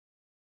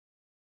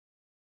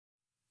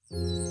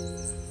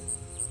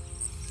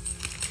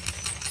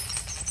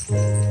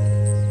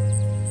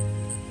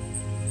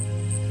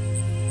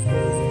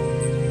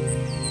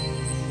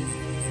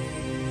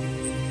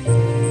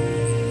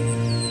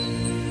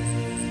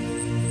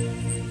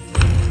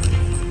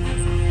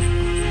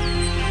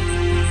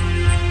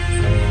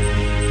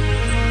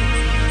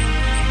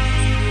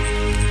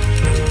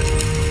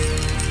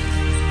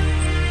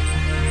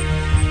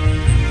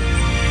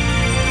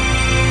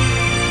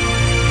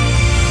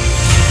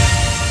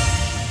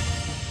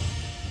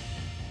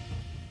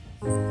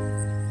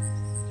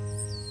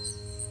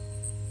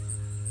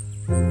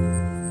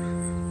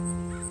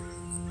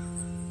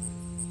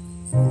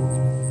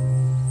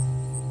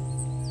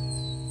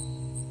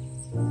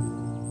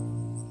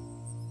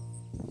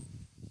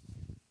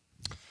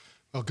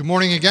Well, good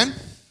morning again.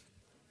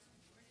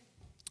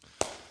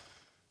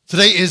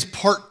 Today is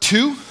part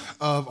 2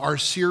 of our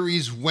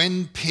series,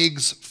 When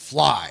Pigs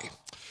Fly.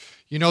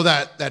 You know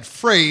that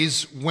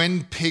phrase,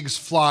 when pigs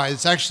fly,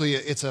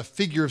 it's a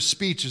figure of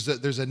speech, is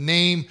that there's a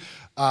name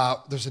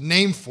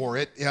for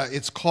it.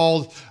 It's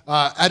called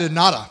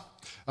adonata.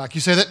 Can you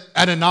say that?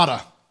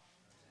 Adonata.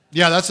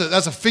 Yeah, that's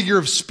a figure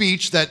of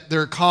speech that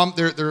they're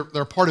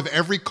part of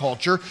every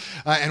culture,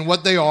 and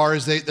what they are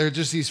is they're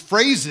just these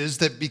phrases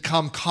that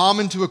become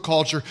common to a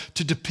culture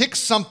to depict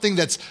something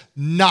that's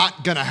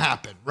not going to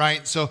happen,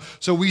 right? So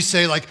we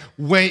say like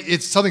when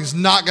something's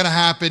not going to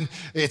happen,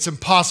 it's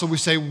impossible. We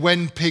say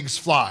when pigs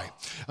fly.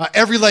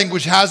 Every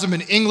language has them.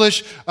 In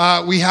English,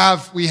 we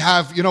have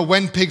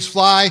when pigs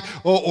fly,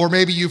 or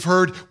maybe you've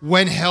heard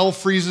when hell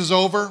freezes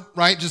over,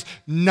 right? Just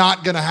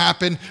not going to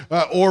happen.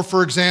 Or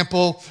for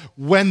example,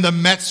 when the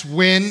Mets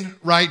win,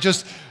 right?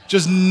 Just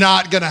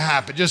not going to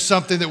happen. Just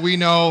something that we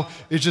know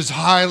is just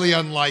highly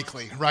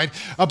unlikely, right?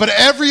 But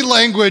every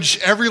language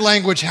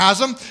has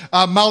them.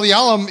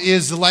 Malayalam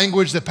is the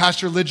language that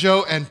Pastor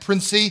Lijo and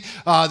Princey,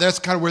 that's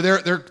kind of where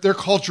their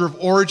culture of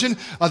origin,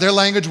 their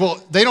language,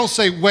 well, they don't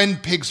say when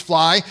pigs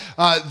fly.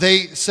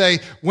 They say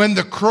when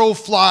the crow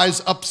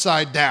flies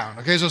upside down.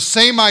 Okay, so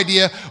same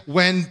idea,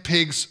 when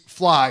pigs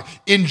fly.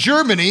 In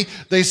Germany,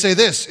 they say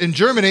this. In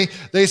Germany,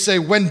 they say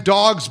when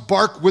dogs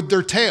bark with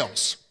their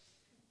tails.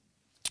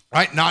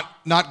 Right? Not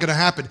going to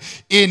happen.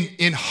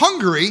 In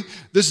Hungary,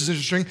 this is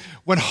interesting.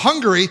 When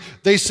Hungary,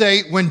 they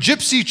say when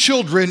gypsy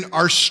children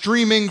are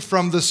streaming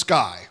from the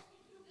sky.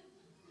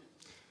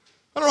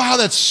 I don't know how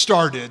that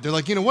started. They're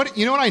like, you know what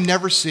I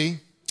never see?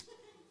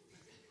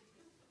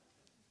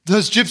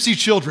 Those gypsy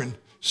children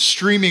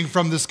streaming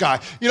from the sky.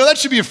 That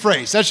should be a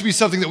phrase. That should be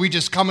something that we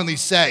just commonly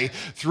say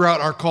throughout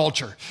our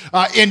culture.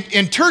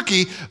 In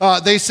Turkey,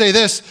 they say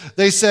this.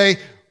 They say,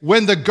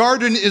 when the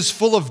garden is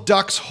full of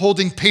ducks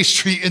holding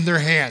pastry in their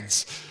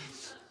hands.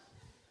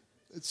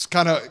 It's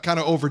kind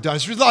of overdone.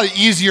 It's a lot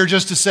easier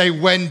just to say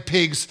when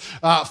pigs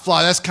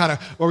fly. That's kind of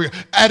where we go.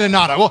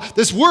 Adonata. Well,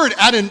 this word,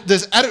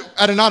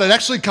 adonata, it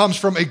actually comes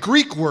from a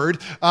Greek word,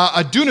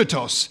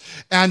 adunatos.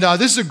 And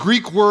this is a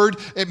Greek word.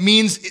 It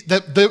means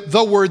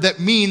the word that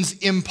means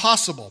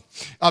impossible.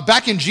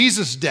 Back in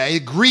Jesus' day,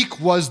 Greek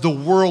was the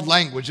world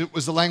language. It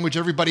was the language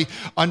everybody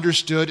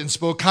understood and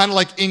spoke, kind of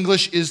like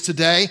English is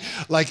today.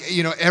 Like,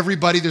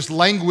 everybody, there's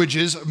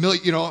languages,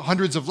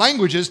 hundreds of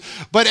languages,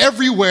 but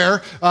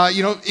everywhere,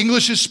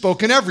 English is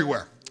spoken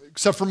everywhere,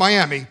 except for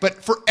Miami.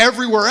 But for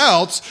everywhere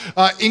else,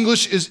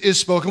 English is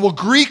spoken. Well,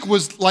 Greek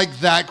was like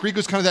that. Greek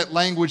was kind of that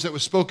language that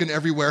was spoken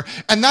everywhere.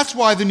 And that's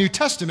why the New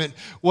Testament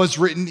was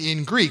written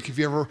in Greek, if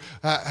you ever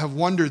have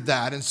wondered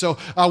that. And so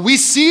we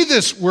see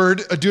this word,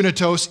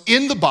 adunatos,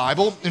 in the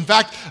Bible. In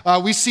fact,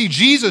 we see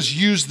Jesus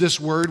use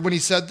this word when he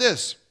said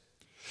this.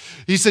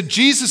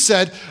 Jesus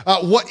said,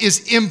 what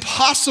is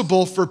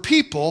impossible for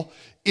people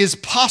is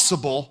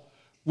possible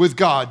with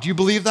God. Do you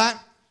believe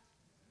that?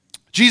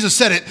 Jesus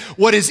said it,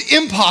 what is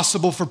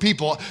impossible for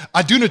people,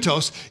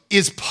 adunatos,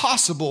 is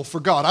possible for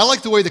God. I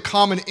like the way the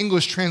Common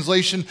English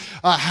Translation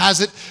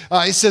has it.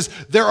 It says,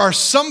 there are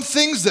some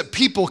things that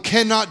people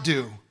cannot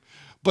do,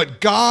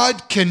 but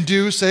God can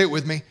do, say it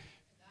with me,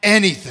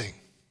 anything.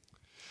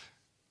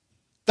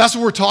 That's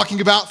what we're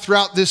talking about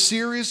throughout this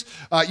series.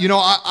 I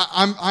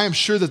am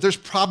sure that there's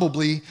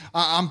probably,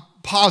 I'm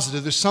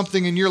positive there's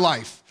something in your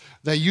life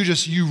that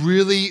you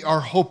really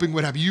are hoping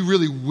would happen. You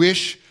really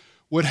wish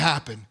would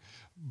happen.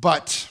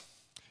 But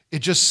it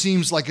just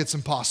seems like it's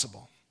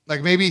impossible.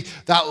 Like maybe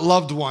that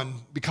loved one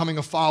becoming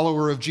a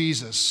follower of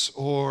Jesus,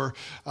 or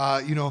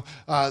a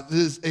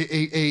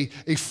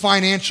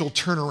financial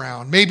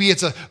turnaround. Maybe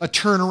it's a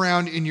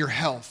turnaround in your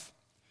health,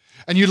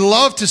 and you'd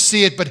love to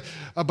see it,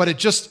 but it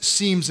just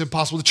seems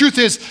impossible. The truth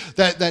is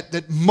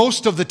that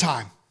most of the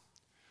time,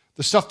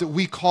 the stuff that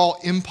we call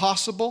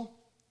impossible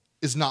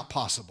is not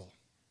possible.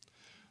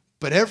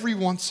 But every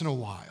once in a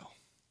while,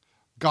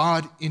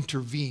 God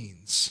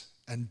intervenes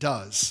and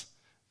does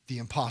the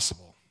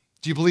impossible.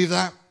 Do you believe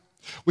that?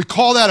 We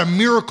call that a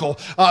miracle.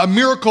 A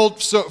miracle,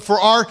 so for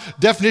our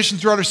definition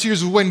throughout our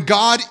series, is when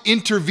God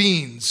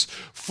intervenes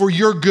for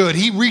your good.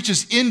 He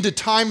reaches into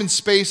time and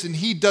space and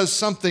he does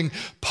something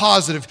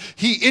positive.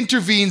 He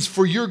intervenes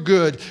for your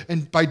good,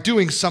 and by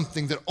doing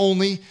something that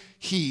only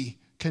he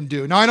can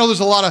do. Now, I know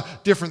there's a lot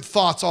of different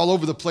thoughts all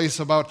over the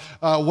place about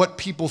what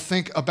people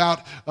think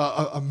about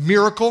a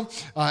miracle.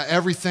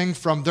 Everything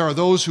from there are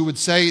those who would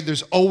say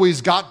there's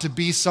always got to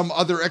be some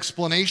other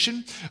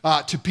explanation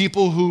to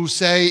people who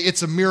say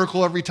it's a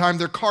miracle every time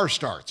their car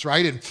starts,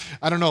 right? And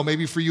I don't know,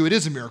 maybe for you it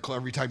is a miracle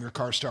every time your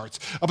car starts.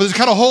 But there's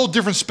kind of a whole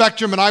different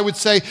spectrum, and I would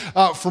say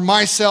for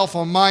myself,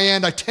 on my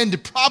end, I tend to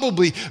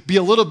probably be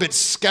a little bit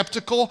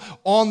skeptical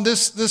on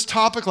this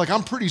topic. Like,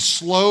 I'm pretty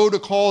slow to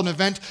call an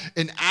event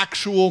an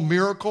actual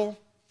miracle.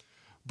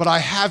 But I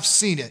have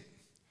seen it,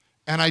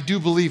 and I do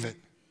believe it,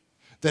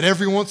 that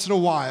every once in a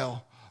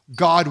while,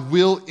 God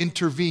will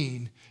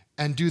intervene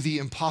and do the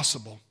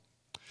impossible.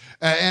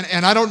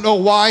 And I don't know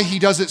why he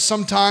does it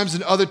sometimes,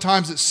 and other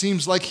times it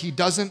seems like he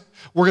doesn't.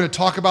 We're going to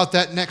talk about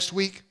that next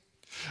week.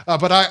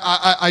 But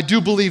I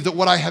do believe that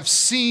what I have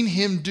seen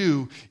him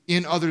do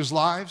in others'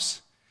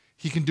 lives,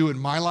 he can do in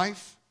my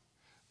life,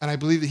 and I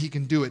believe that he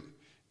can do it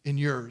in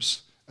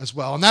yours as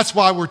well. And that's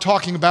why we're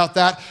talking about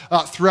that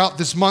throughout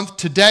this month.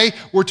 Today,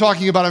 we're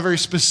talking about a very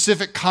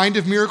specific kind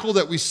of miracle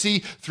that we see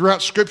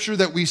throughout Scripture,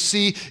 that we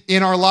see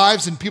in our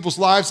lives, in people's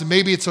lives, and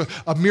maybe it's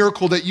a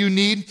miracle that you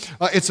need.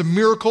 It's a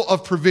miracle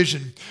of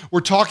provision.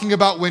 We're talking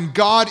about when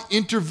God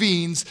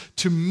intervenes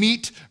to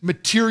meet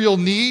material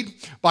need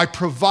by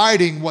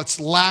providing what's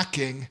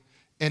lacking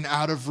and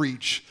out of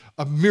reach.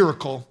 A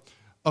miracle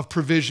of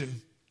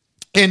provision.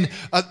 In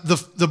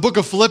the book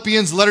of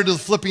Philippians, letter to the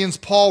Philippians,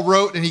 Paul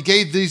wrote, and he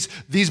gave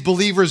these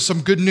believers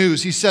some good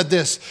news. He said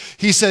this,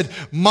 he said,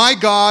 "My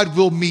God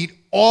will meet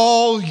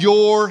all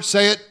your,"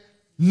 say it,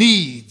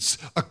 "needs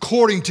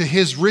according to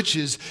his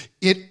riches,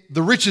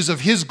 the riches of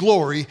his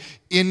glory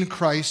in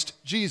Christ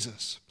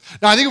Jesus."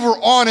 Now, I think if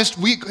we're honest,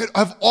 we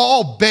have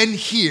all been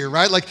here,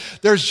 right? Like,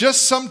 there's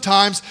just some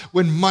times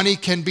when money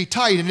can be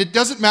tight, and it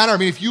doesn't matter. I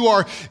mean, if you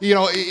are,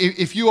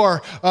 if you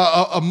are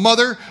a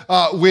mother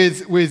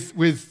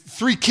with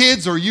 3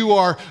 kids, or you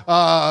are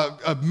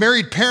a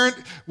married parent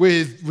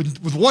with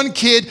 1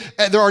 kid,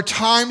 there are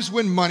times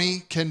when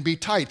money can be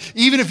tight.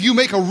 Even if you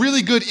make a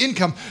really good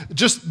income,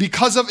 just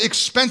because of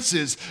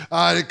expenses,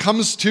 it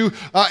comes to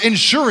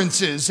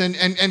insurances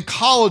and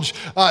college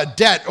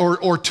debt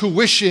or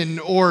tuition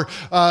or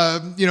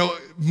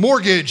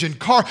mortgage and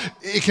car,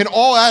 it can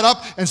all add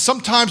up, and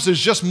sometimes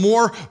there's just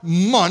more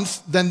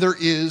month than there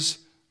is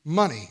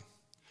money.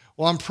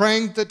 Well, I'm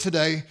praying that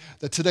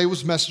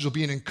today's message will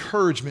be an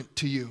encouragement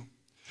to you.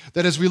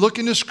 That as we look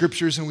into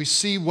scriptures and we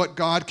see what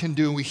God can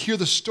do and we hear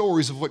the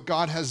stories of what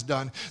God has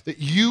done, that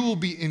you will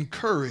be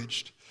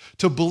encouraged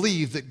to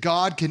believe that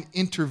God can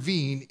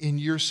intervene in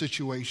your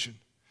situation.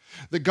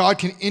 That God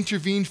can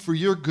intervene for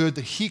your good,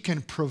 that he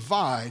can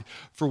provide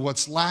for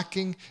what's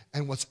lacking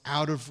and what's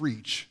out of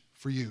reach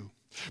for you.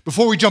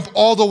 Before we jump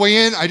all the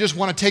way in, I just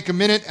want to take a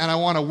minute and I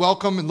want to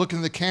welcome and look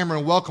into the camera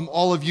and welcome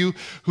all of you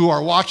who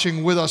are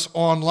watching with us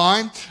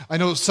online. I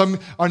know some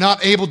are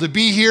not able to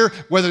be here,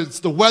 whether it's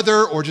the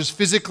weather or just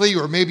physically,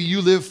 or maybe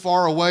you live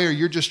far away or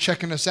you're just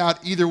checking us out.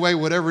 Either way,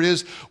 whatever it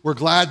is, we're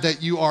glad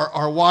that you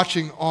are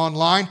watching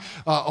online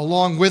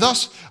along with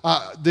us.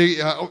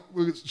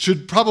 We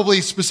should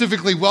probably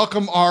specifically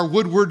welcome our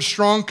Woodward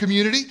Strong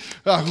community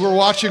who are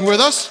watching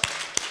with us.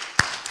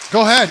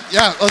 Go ahead.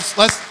 Yeah, let's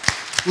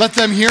let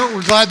them hear.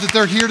 We're glad that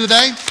they're here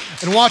today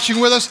and watching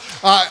with us.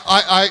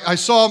 I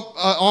saw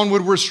on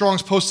Woodward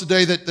Strong's post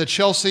today that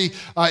Chelsea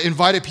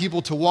invited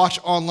people to watch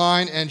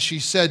online, and she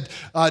said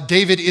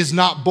David is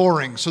not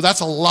boring. So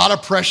that's a lot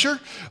of pressure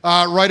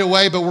right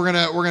away, but we're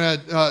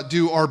gonna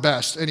do our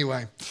best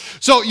anyway.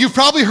 So you've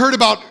probably heard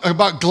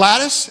about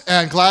Gladys,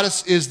 and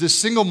Gladys is this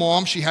single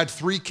mom. She had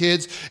 3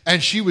 kids,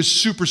 and she was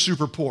super,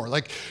 super poor.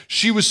 Like,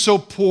 she was so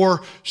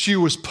poor, she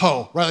was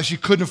po, right? Like, she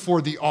couldn't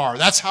afford the R.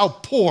 That's how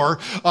poor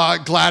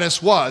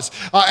Gladys was.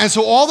 And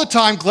so all the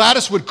time,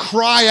 Gladys would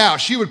cry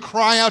out. She would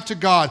cry out to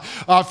God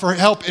for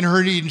help in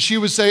her need. And she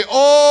would say,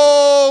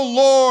 "Oh,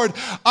 Lord,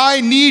 I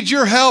need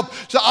your help.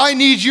 So I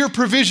need your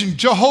provision.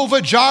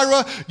 Jehovah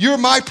Jireh, you're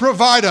my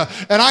provider.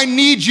 And I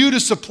need you to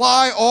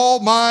supply all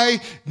my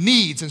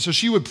needs." And so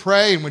she would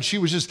pray. And when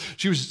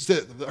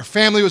her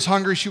family was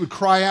hungry, she would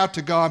cry out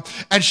to God.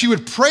 And she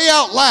would pray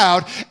out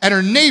loud, and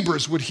her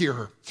neighbors would hear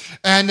her.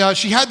 And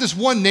she had this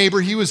one neighbor.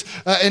 He was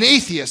an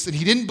atheist, and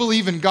he didn't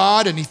believe in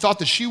God, and he thought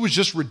that she was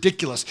just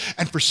ridiculous.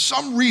 And for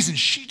some reason,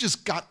 she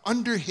just got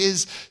under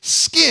his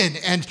skin.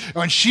 And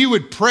when she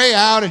would pray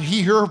out and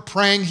he heard her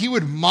praying, he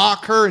would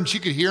mock her, and she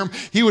could hear him.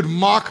 He would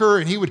mock her,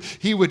 and he would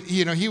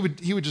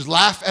just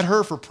laugh at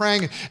her for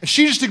praying. And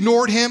she just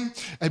ignored him,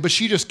 but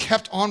she just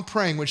kept on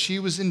praying when she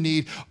was in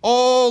need.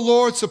 "Oh,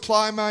 Lord,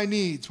 supply my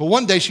needs." Well,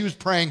 one day she was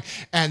praying,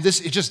 and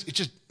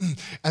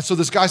and so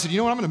this guy said, "You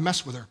know what? I'm going to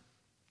mess with her."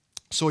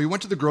 So he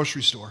went to the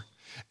grocery store,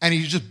 and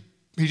he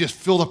just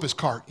filled up his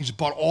cart. He just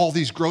bought all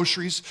these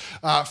groceries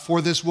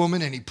for this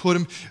woman, and he put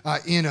them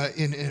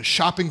in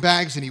shopping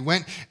bags, and he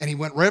went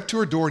right up to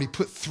her door, and he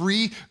put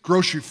 3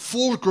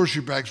 full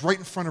grocery bags right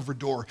in front of her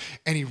door,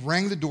 and he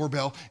rang the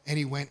doorbell, and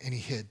he went and he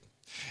hid.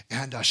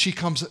 And she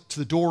comes to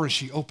the door and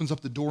she opens up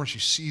the door and she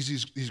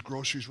sees these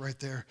groceries right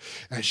there.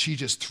 And she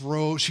just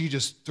throws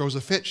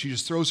a fit. She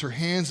just throws her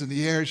hands in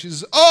the air. And she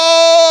says,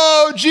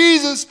 "Oh,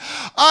 Jesus,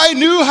 I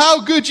knew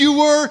how good you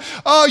were.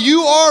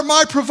 You are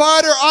my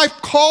provider. I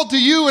called to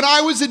you and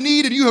I was in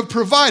need and you have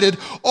provided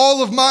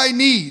all of my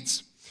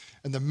needs."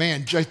 And the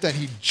man, right then,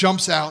 he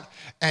jumps out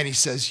and he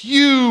says,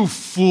 "You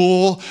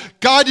fool,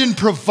 God didn't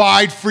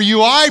provide for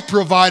you. I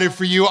provided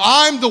for you.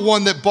 I'm the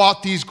one that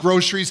bought these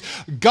groceries.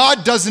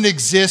 God doesn't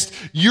exist.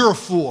 You're a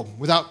fool."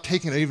 Without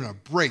taking even a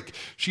break,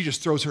 she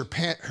just throws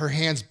her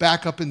hands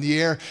back up in the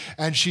air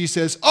and she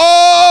says,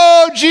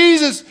 "Oh,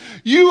 Jesus,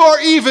 you are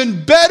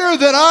even better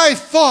than I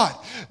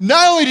thought.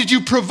 Not only did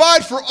you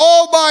provide for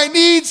all my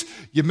needs,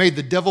 you made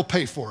the devil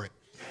pay for it."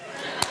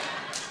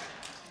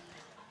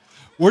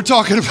 We're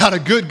talking about a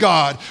good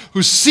God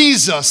who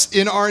sees us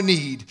in our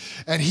need,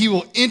 and he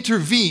will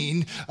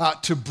intervene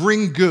to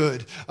bring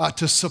good,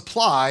 to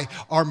supply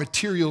our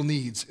material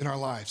needs in our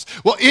lives.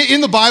 Well,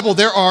 in the Bible,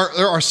 there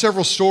are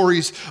several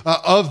stories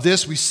of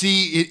this. We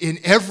see in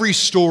every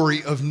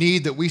story of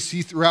need that we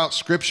see throughout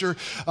Scripture,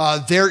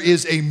 there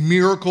is a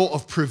miracle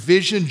of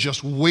provision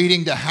just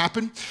waiting to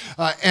happen.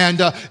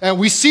 And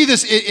we see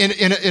this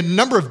in a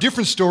number of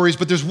different stories,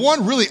 but there's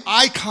one really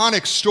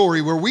iconic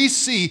story where we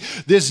see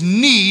this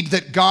need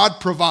that God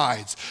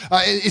provides.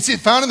 It's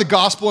found in the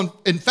gospel, and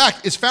in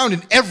fact, it's found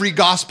in every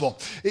gospel.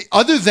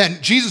 Other than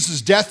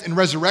Jesus' death and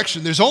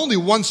resurrection, there's only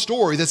one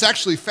story that's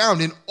actually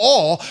found in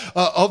all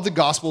of the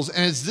gospels,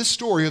 and it's this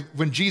story of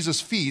when Jesus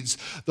feeds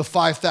the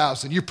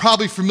 5,000. You're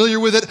probably familiar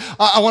with it.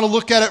 I want to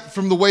look at it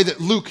from the way that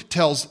Luke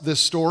tells this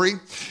story.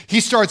 He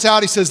starts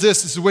out, he says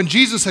this is when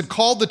Jesus had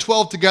called the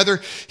 12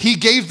 together, he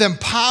gave them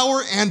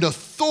power and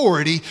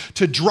authority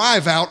to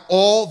drive out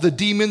all the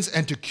demons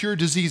and to cure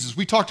diseases.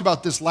 We talked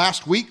about this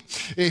last week.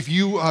 If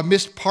you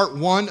missed part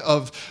one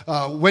of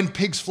When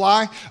Pigs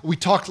Fly, we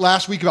talked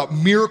last week about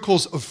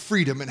miracles of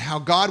freedom and how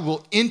God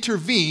will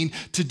intervene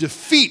to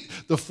defeat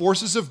the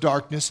forces of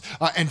darkness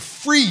and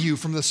free you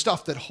from the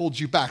stuff that holds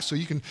you back. So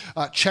you can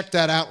check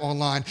that out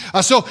online.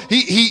 So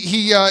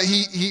he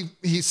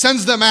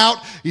sends them out.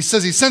 He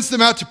says he sends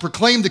them out to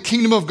proclaim the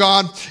kingdom of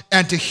God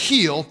and to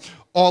heal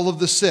all of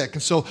the sick.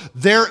 And so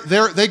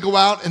they go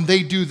out and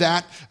they do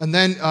that. And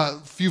then a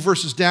few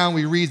verses down,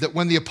 we read that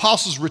when the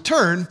apostles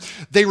returned,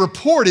 they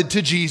reported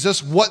to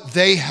Jesus what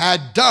they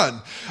had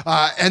done.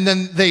 And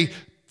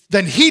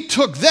then he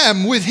took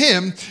them with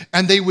him,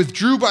 and they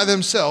withdrew by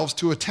themselves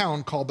to a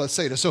town called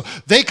Bethsaida. So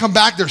they come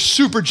back, they're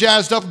super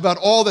jazzed up about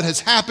all that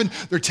has happened.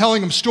 They're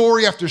telling him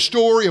story after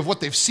story of what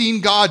they've seen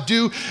God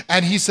do.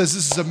 And he says,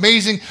 "This is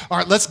amazing. All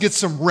right, let's get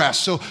some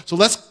rest." So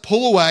let's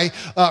pull away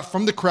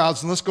from the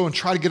crowds and let's go and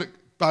try to get it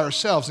by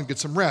ourselves and get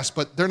some rest.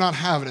 But they're not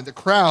having it. The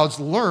crowds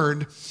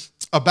learned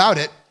about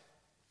it,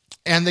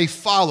 and they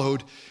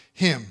followed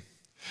him.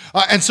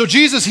 And so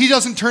Jesus, he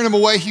doesn't turn them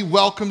away. He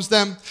welcomes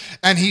them,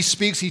 and he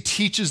speaks. He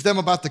teaches them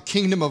about the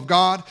kingdom of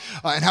God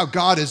and how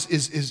God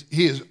is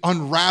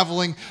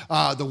unraveling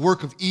the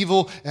work of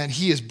evil, and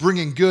he is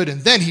bringing good.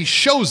 And then he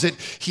shows it.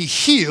 He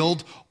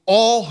healed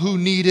all who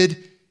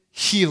needed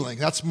healing.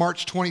 That's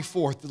March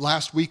 24th, the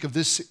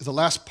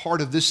last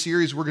part of this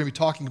series. We're going to be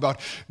talking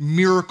about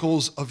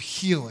miracles of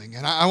healing.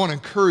 And I want to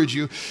encourage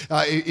you,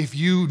 if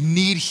you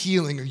need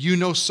healing or you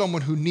know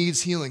someone who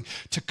needs healing,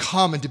 to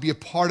come and to be a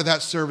part of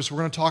that service. We're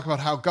going to talk about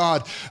how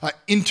God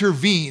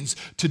intervenes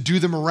to do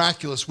the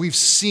miraculous. We've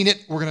seen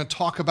it. We're going to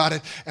talk about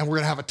it, and we're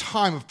going to have a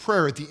time of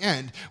prayer at the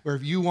end where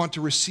if you want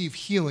to receive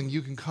healing,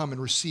 you can come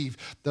and receive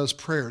those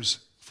prayers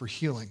for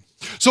healing.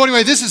 So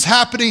anyway, this is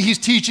happening. He's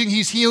teaching,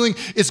 he's healing.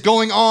 It's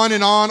going on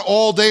and on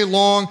all day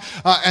long.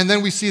 And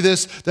then we see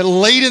this, that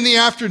late in the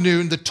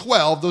afternoon, the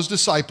 12, those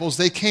disciples,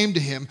 they came to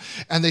him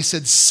and they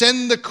said,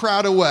 "Send the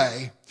crowd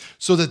away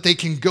so that they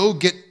can go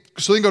to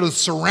the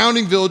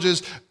surrounding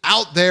villages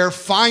out there,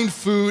 find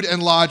food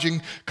and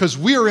lodging, because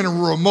we are in a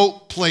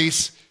remote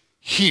place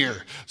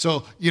here."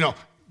 So,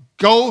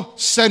 go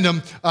send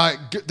them.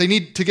 They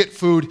need to get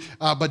food.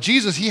 But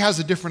Jesus, he has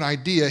a different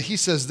idea. He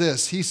says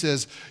this. He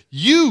says,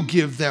 "You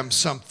give them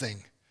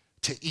something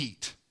to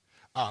eat."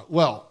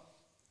 Well,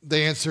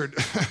 they answered,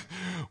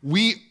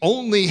 "We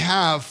only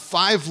have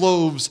 5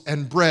 loaves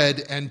and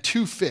bread and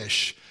 2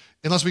 fish.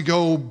 Unless we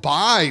go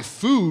buy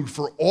food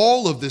for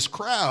all of this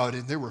crowd."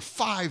 And there were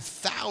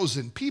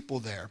 5,000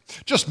 people there,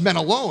 just men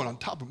alone, on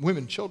top of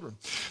women and children.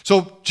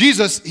 So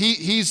Jesus,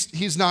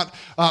 he's not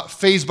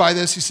fazed by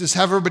this. He says,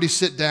 "Have everybody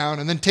sit down."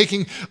 And then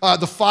taking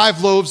the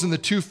 5 loaves and the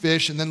 2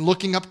 fish, and then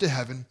looking up to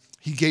heaven,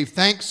 he gave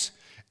thanks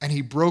and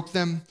he broke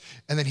them.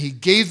 And then he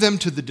gave them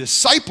to the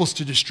disciples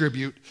to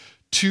distribute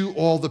to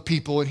all the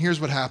people. And here's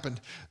what happened.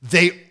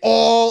 They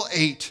all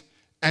ate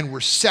and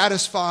were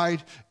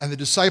satisfied, and the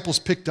disciples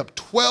picked up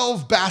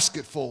 12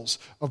 basketfuls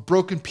of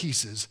broken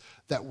pieces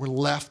that were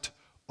left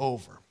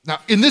over.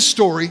 Now, in this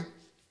story,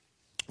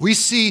 we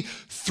see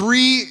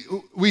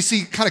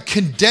kind of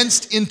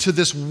condensed into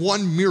this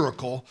one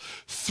miracle,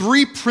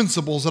 three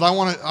principles that I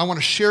want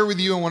to share with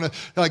you. I want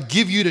to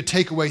give you to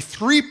take away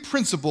three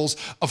principles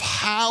of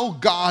how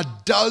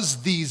God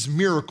does these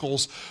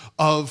miracles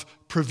of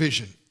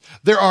provision.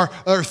 There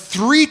are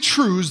three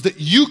truths that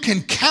you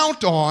can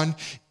count on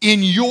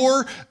in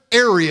your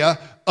area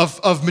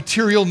of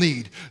material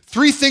need.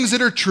 Three things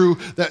that are true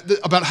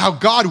about how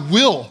God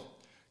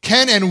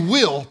can and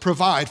will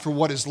provide for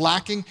what is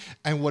lacking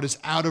and what is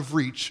out of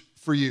reach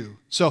for you.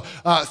 So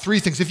three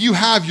things. If you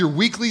have your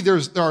weekly, there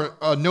are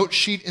a note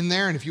sheet in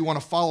there, and if you want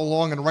to follow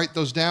along and write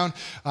those down,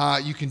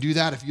 you can do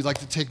that if you'd like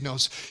to take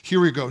notes. Here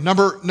we go.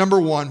 Number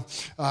one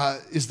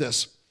is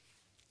this,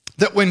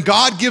 that when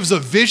God gives a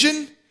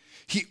vision,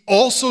 he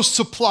also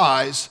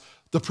supplies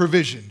the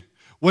provision.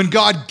 When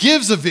God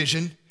gives a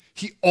vision,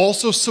 he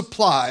also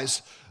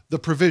supplies the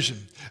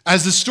provision.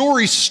 As the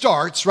story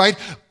starts, right,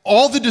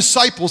 all the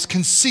disciples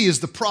can see is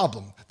the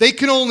problem. They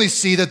can only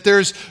see that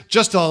there's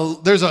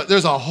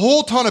a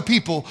whole ton of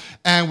people,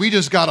 and we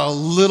just got a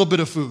little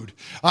bit of food.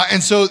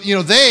 And so,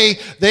 they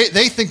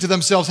think to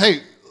themselves,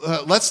 hey,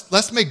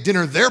 let's make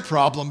dinner their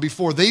problem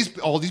before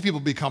all these people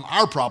become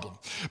our problem.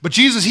 But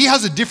Jesus, he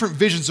has a different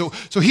vision.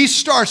 So he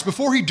starts,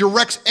 before he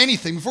directs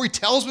anything, before he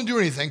tells them to do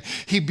anything,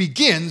 he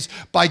begins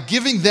by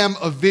giving them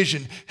a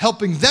vision,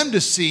 helping them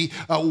to see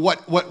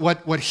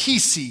what he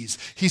sees.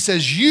 He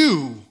says,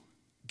 you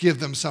give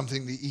them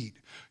something to eat.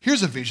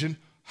 Here's a vision.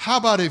 How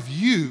about if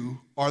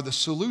you are the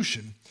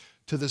solution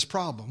to this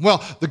problem?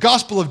 Well, the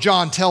Gospel of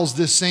John tells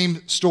this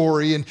same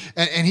story,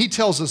 and he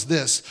tells us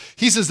this.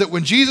 He says that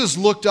when Jesus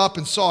looked up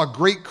and saw a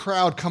great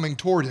crowd coming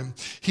toward him,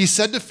 he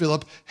said to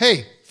Philip,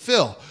 hey,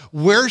 Phil,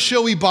 where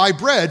shall we buy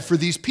bread for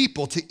these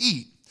people to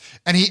eat?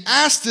 And he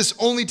asked this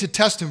only to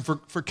test him,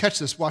 for catch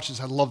this, watch this,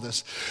 I love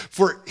this.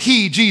 For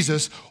he,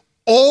 Jesus,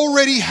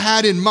 already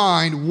had in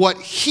mind what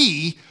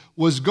he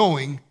was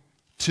going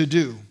to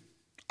do.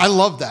 I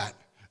love that.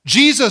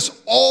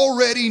 Jesus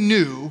already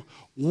knew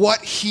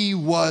what he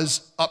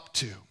was up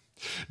to.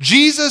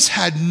 Jesus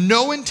had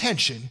no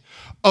intention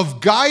of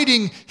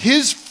guiding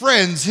his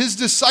friends, his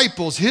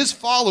disciples, his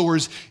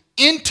followers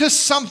into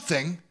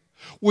something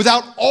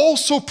without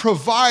also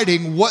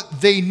providing what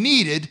they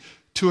needed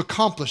to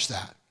accomplish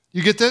that.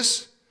 You get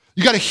this?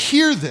 You got to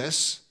hear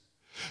this.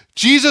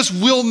 Jesus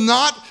will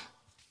not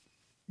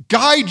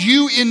guide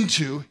you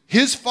into,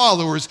 his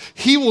followers,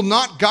 he will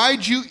not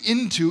guide you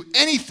into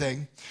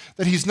anything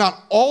that he's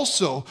not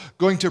also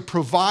going to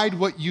provide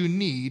what you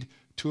need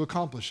to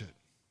accomplish it.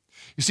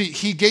 You see,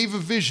 he gave a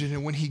vision,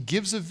 and when he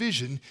gives a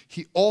vision,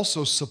 he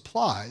also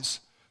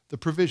supplies the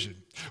provision.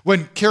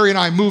 When Carrie and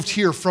I moved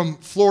here from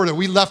Florida,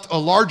 we left a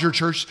larger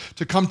church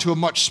to come to a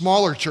much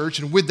smaller church,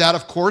 and with that,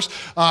 of course,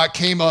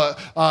 came a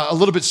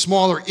little bit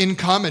smaller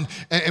income,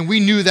 and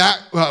we knew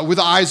that with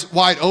eyes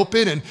wide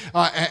open,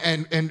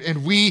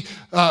 and we,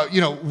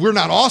 we're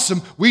not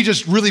awesome. We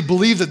just really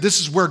believe that this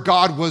is where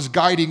God was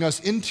guiding us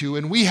into,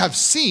 and we have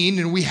seen,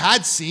 and we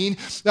had seen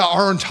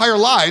our entire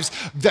lives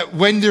that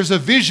when there's a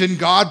vision,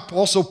 God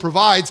also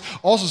provides,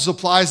 also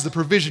supplies the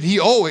provision. He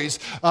always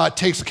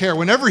takes care.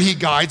 Whenever he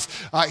guides,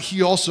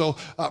 he also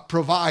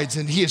provides,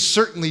 and he has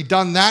certainly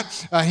done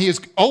that. He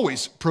has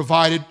always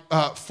provided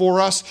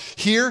for us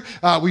here.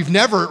 We've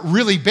never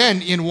really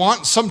been in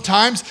want.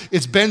 Sometimes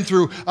it's been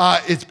through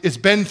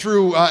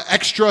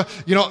extra,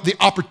 the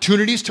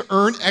opportunities to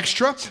earn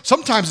extra.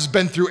 Sometimes it's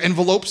been through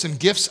envelopes and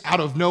gifts out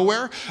of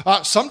nowhere.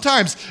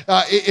 Sometimes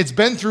it's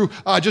been through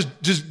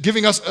just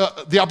giving us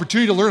the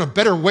opportunity to learn a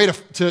better way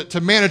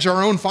to manage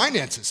our own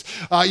finances.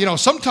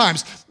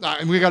 Sometimes,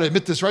 and we got to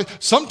admit this, right?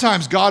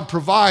 Sometimes God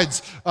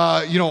provides,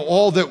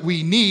 all that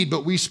we need,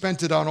 but we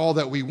spent it on all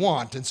that we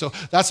want. And so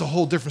that's a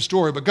whole different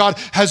story. But God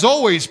has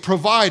always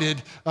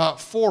provided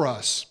for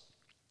us.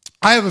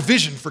 I have a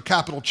vision for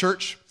Capital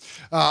Church.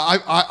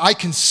 I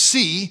can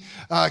see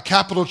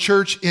Capital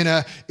Church in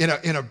a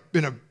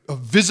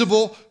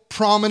visible,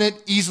 prominent,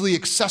 easily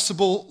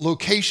accessible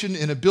location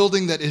in a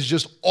building that is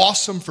just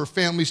awesome for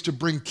families to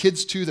bring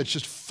kids to, that's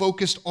just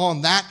focused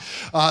on that.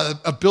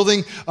 A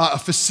building, a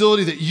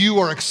facility that you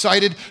are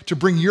excited to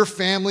bring your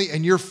family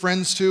and your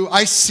friends to.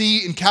 I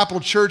see in Capital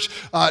Church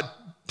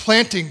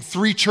planting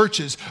 3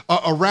 churches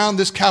around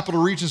this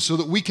capital region so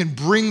that we can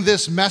bring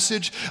this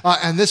message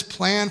and this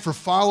plan for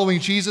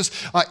following Jesus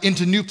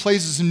into new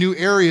places and new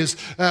areas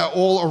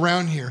all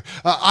around here.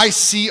 I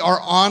see our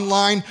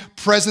online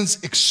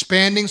presence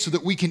expanding so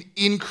that we can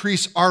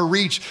increase our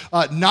reach,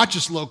 not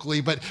just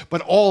locally,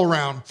 but all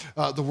around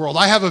the world.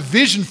 I have a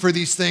vision for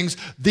these things.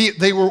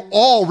 They will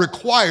all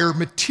require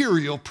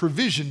material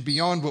provision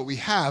beyond what we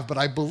have, but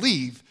I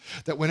believe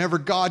that whenever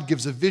God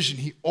gives a vision,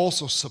 he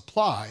also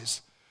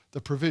supplies the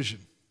provision.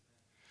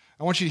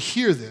 I want you to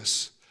hear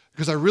this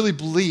because I really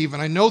believe,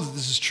 and I know that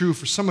this is true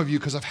for some of you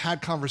because I've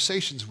had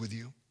conversations with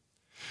you,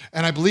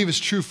 and I believe it's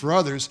true for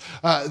others,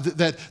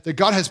 that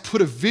God has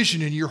put a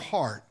vision in your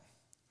heart.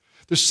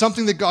 There's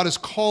something that God is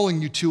calling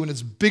you to, and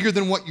it's bigger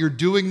than what you're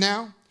doing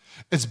now.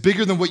 It's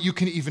bigger than what you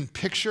can even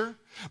picture,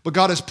 but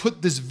God has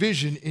put this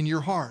vision in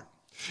your heart.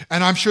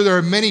 And I'm sure there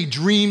are many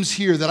dreams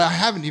here that I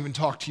haven't even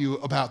talked to you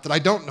about, that I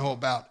don't know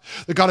about,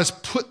 that God has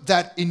put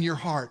that in your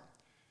heart.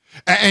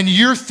 And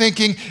you're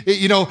thinking,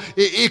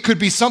 it could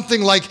be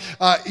something like,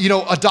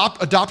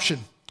 adoption,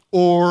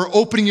 or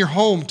opening your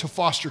home to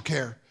foster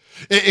care.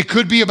 It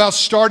could be about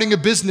starting a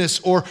business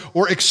or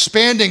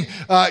expanding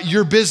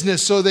your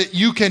business so that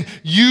you can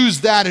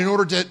use that in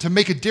order to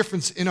make a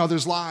difference in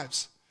others'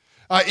 lives.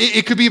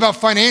 It could be about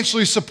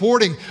financially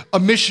supporting a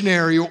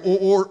missionary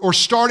or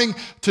starting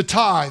to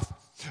tithe.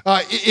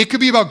 It could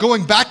be about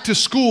going back to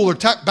school or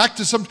back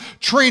to some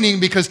training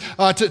because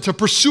to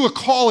pursue a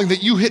calling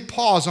that you hit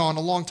pause on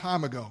a long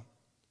time ago.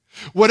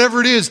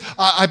 Whatever it is,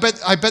 I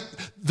bet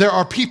there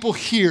are people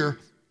here.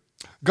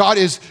 God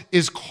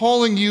is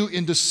calling you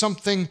into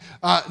something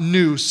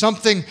new,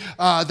 something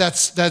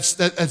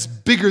that's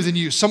bigger than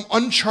you, some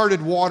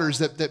uncharted waters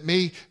that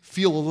may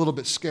feel a little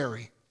bit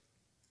scary.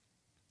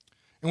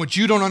 And what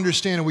you don't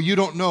understand and what you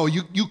don't know,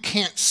 you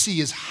can't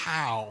see is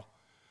how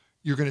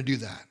you're going to do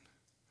that.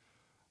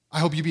 I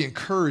hope you be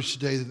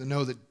encouraged today to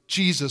know that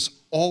Jesus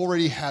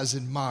already has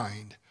in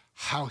mind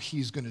how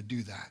he's going to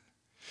do that.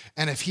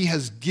 And if he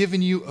has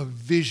given you a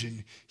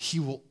vision,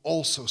 he will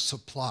also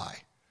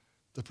supply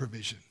the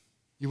provision.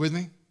 You with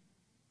me?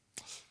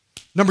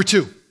 Number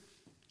 2,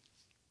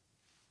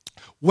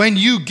 when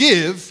you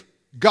give,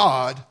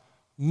 God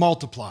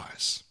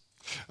multiplies.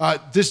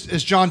 This,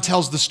 as John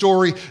tells the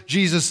story,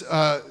 Jesus,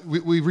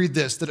 we read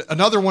this, that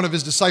another one of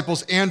his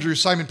disciples, Andrew,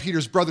 Simon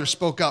Peter's brother,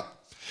 spoke up.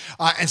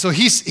 And so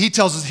he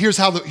tells us, here's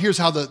how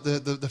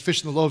the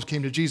fish and the loaves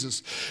came to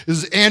Jesus.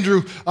 This is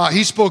Andrew,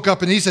 he spoke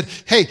up and he said,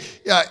 hey,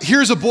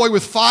 here's a boy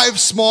with 5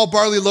 small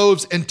barley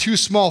loaves and 2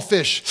 small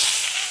fish.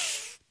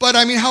 But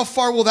I mean, how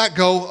far will that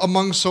go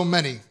among so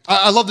many?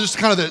 I love this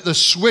kind of the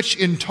switch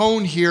in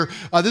tone here.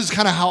 This is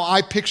kind of how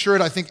I picture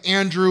it. I think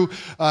Andrew,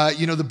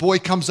 the boy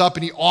comes up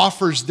and he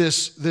offers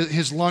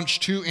his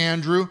lunch to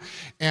Andrew.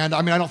 And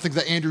I mean, I don't think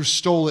that Andrew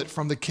stole it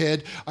from the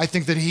kid. I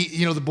think that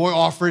the boy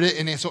offered it.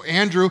 And so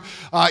Andrew,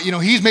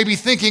 he's maybe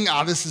thinking,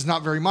 this is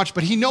not very much,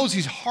 but he knows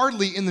he's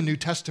hardly in the New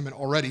Testament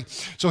already.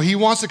 So he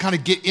wants to kind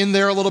of get in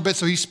there a little bit.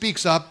 So he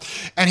speaks up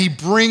and he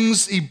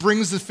brings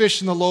the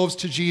fish and the loaves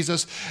to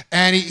Jesus.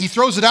 And he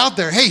throws it out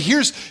there. Hey,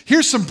 here's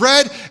some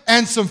bread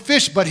and some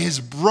fish. But his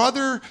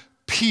brother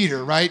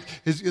Peter, right?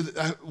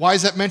 Why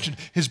is that mentioned?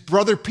 His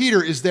brother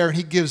Peter is there, and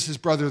he gives his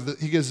brother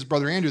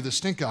Andrew the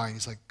stink eye, and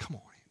he's like, "Come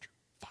on, Andrew,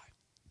 5,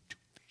 2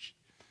 fish.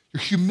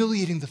 You're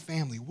humiliating the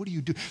family. What do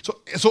you do?"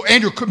 So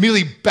Andrew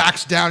immediately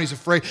backs down. He's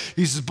afraid.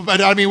 He says, "But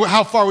I mean,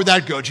 how far would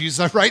that go,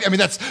 Jesus? Right? I mean,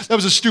 that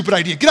was a stupid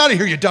idea. Get out of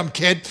here, you dumb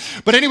kid."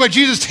 But anyway,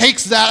 Jesus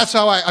takes that. That's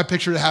how I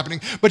pictured it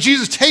happening. But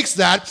Jesus takes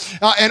that,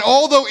 and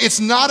although it's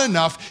not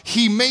enough,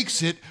 he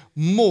makes it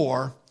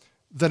more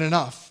than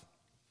enough.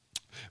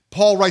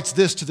 Paul writes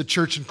this to the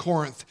church in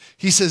Corinth.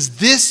 He says,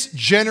 "This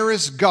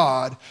generous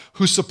God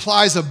who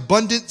supplies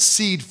abundant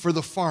seed for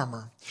the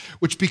farmer,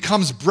 which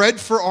becomes bread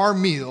for our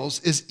meals,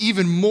 is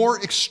even more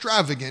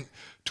extravagant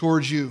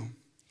towards you."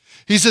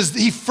 He says,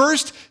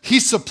 he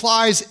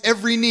supplies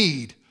every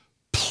need,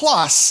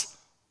 plus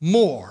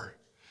more.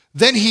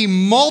 Then he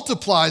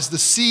multiplies the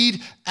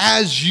seed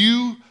as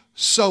you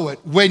sow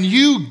it. When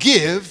you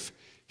give,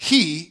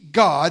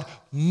 God,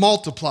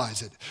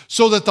 multiplies it,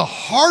 so that the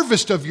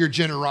harvest of your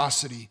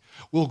generosity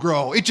will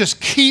grow. It just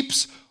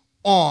keeps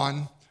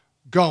on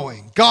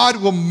going. God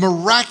will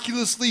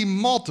miraculously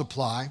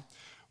multiply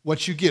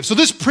what you give. So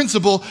this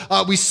principle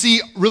we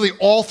see really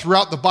all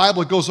throughout the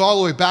Bible. It goes all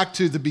the way back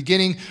to the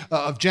beginning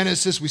of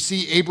Genesis. We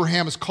see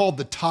Abraham is called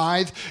the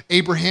tithe.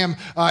 Abraham,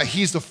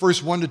 he's the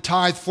first one to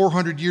tithe.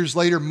 400 years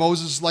later,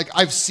 Moses is like,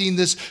 I've seen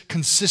this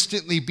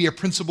consistently be a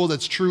principle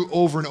that's true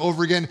over and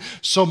over again.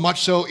 So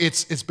much so,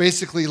 it's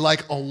basically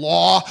like a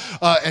law.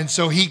 And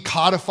so he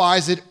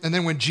codifies it. And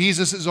then when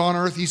Jesus is on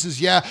earth, he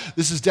says, yeah,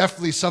 this is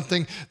definitely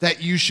something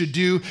that you should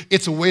do.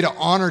 It's a way to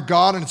honor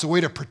God, and it's a way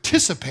to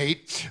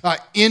participate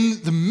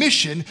in the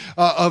mission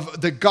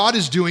that God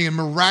is doing and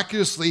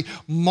miraculously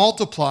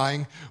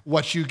multiplying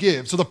what you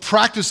give. So the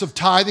practice of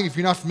tithing, if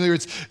you're not familiar,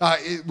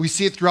 we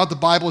see it throughout the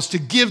Bible, is to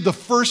give the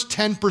first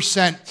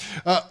 10%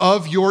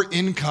 of your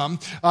income,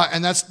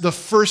 and that's the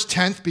first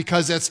tenth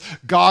because that's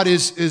God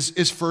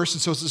is first,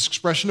 and so it's this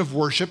expression of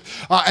worship,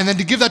 and then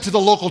to give that to the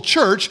local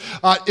church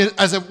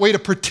as a way to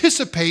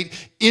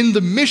participate in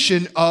the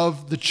mission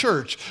of the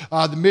church,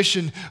 the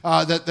mission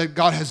that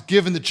God has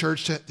given the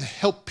church to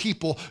help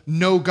people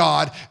know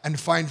God and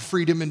find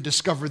freedom and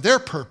discover their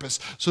purpose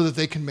so that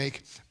they can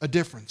make a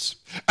difference.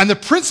 And the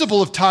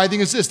principle of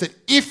tithing is this, that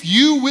if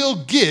you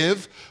will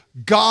give,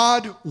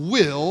 God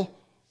will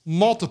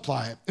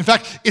multiply it. In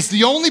fact, it's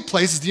the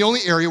only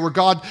area where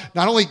God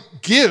not only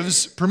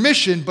gives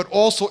permission, but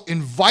also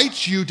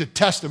invites you to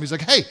test him. He's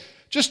like, hey,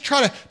 just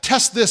try to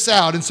test this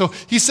out. And so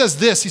he says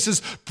this, he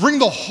says, bring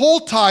the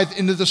whole tithe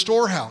into the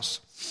storehouse,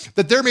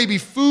 that there may be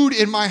food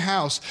in my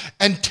house,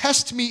 and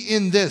test me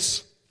in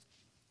this.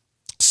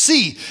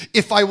 See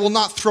if I will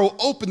not throw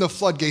open the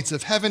floodgates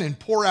of heaven and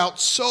pour out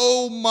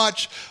so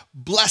much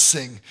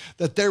blessing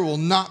that there will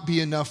not be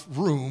enough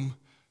room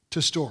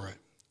to store it.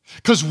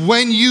 Because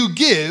when you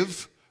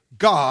give,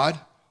 God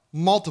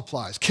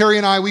multiplies. Carrie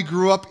and I,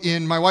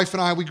 my wife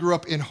and I, we grew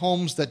up in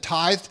homes that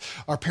tithed.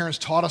 Our parents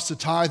taught us to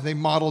tithe. They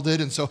modeled it.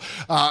 And so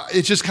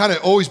it's just kind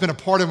of always been a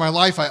part of my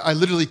life. I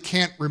literally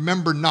can't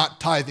remember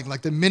not tithing.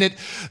 Like the minute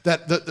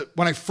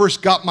when I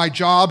first got my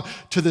job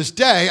to this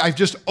day, I've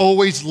just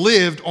always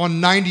lived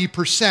on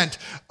 90%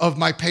 of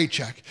my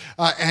paycheck.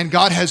 And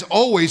God has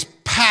always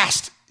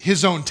passed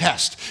his own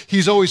test.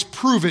 He's always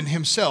proven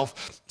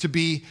himself to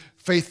be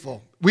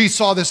faithful. We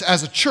saw this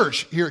as a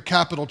church here at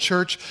Capital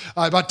Church.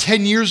 About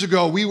 10 years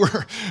ago, we were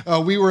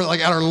like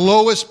at our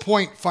lowest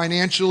point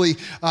financially.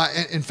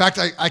 In fact,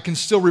 I can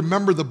still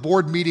remember the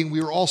board meeting.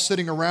 We were all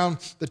sitting around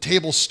the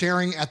table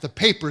staring at the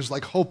papers,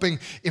 like hoping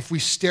if we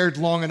stared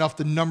long enough,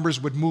 the numbers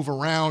would move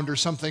around or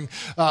something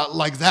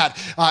like that.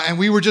 And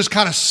we were just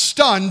kind of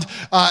stunned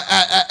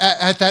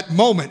at that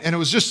moment. And it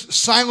was just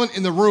silent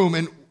in the room.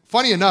 And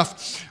funny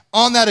enough,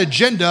 on that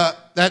agenda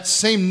that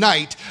same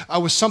night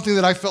was something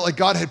that I felt like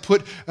God had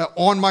put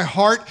on my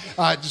heart,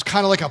 just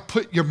kind of like a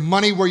put your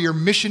money where your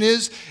mission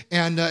is.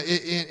 And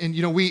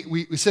you know,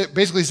 we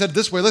basically said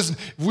this way, listen,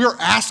 if we're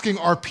asking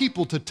our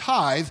people to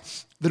tithe,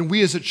 then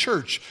we as a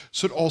church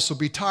should also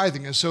be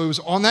tithing. And so it was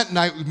on that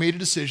night we made a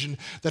decision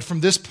that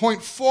from this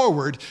point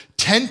forward,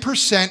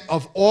 10%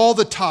 of all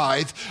the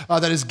tithe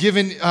that is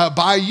given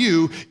by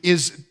you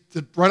is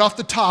right off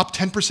the top,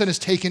 10% is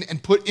taken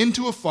and put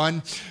into a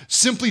fund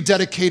simply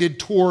dedicated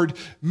toward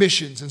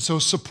missions. And so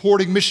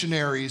supporting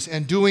missionaries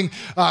and doing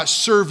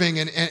serving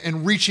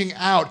and reaching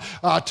out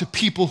to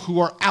people who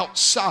are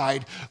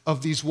outside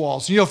of these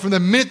walls. You know, from the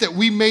minute that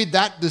we made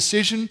that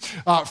decision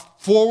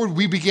forward,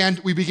 we began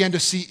to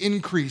see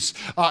increase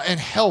and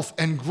health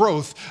and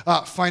growth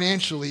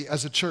financially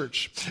as a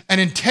church.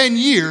 And in 10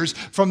 years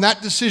from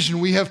that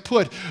decision, we have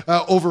put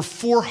over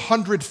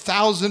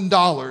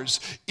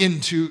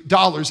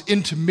 $400,000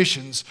 into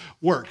missions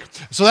work.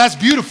 So that's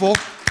beautiful.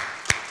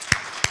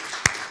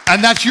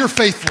 And that's your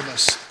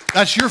faithfulness.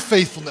 That's your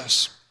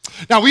faithfulness.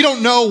 Now, we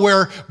don't know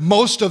where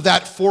most of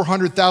that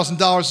 $400,000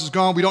 has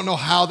gone. We don't know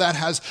how that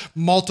has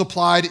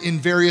multiplied in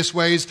various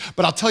ways.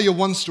 But I'll tell you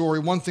one story,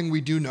 one thing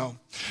we do know.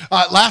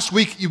 Last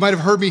week, you might have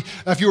heard me,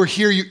 if you were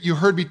here, you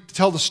heard me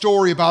tell the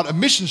story about a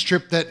missions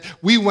trip that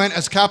we went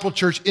as Capital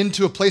Church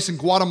into a place in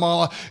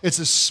Guatemala. It's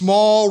a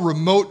small,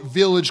 remote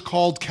village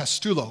called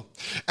Castulo.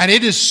 And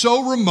it is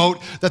so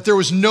remote that there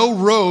was no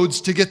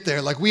roads to get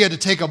there. Like we had to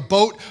take a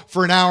boat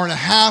for an hour and a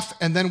half,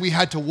 and then we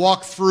had to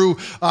walk through,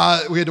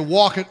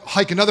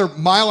 hike another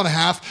mile and a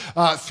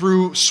half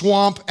through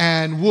swamp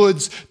and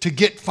woods to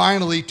get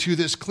finally to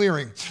this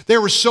clearing. They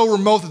were so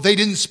remote that they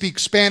didn't speak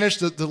Spanish,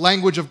 the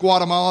language of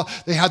Guatemala.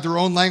 They had their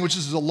own language.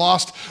 This is a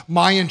lost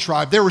Mayan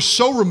tribe. They were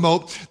so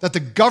remote that the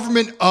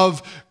government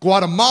of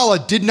Guatemala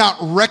did not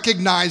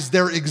recognize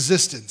their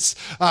existence.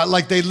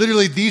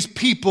 These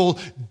people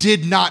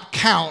did not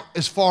count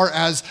as far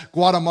as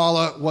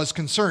Guatemala was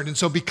concerned. And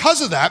so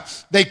because of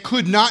that, they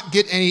could not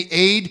get any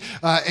aid,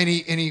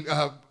 any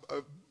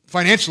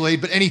financial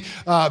aid, but any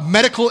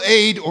medical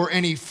aid or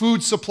any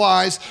food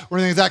supplies or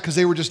anything like that, because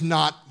they were just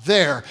not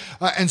there.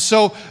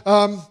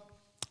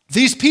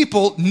 These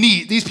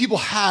people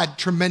had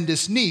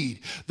tremendous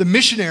need. The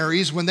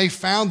missionaries, when they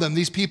found them,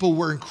 these people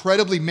were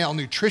incredibly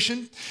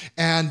malnutrition,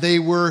 and they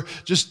were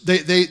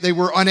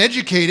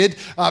uneducated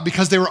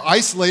because they were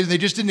isolated. They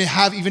just didn't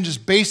have even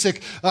just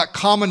basic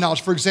common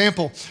knowledge. For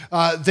example,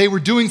 they were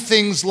doing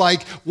things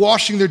like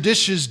washing their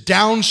dishes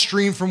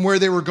downstream from where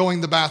they were going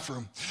to the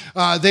bathroom.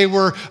 They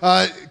were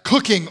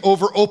cooking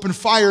over open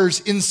fires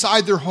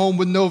inside their home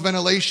with no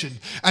ventilation,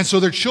 and so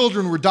their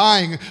children were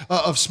dying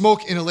of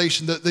smoke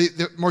inhalation.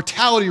 The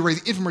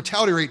infant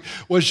mortality rate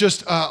was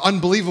just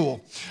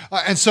unbelievable.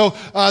 And so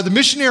the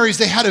missionaries,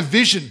 they had a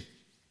vision.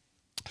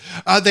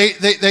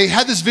 They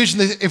had this vision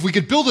that if we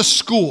could build a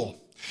school,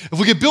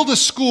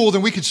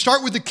 then we could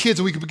start with the kids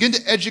and we could begin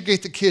to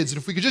educate the kids. And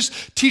if we could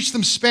just teach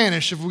them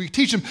Spanish, if we could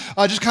teach them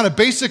just kind of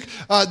basic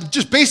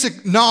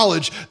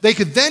knowledge, they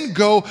could then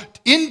go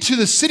into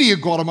the city of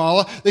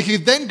Guatemala. They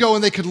could then go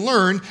and they could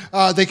learn,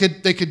 they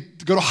could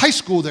go to high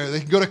school there, they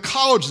could go to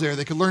college there,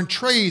 they could learn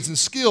trades and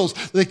skills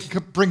that they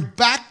could bring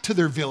back to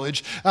their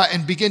village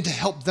and begin to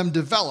help them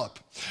develop.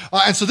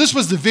 And so this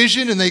was the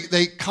vision, and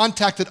they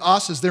contacted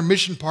us as their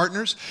mission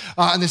partners,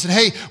 and they said,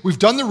 hey, we've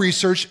done the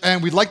research,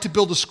 and we'd like to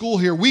build a school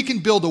here. We can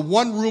build a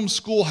one-room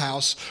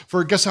schoolhouse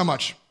for, guess how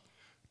much?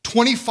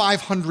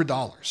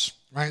 $2,500.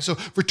 Right? So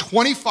for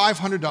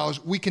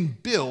 $2,500, we can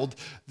build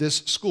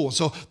this school.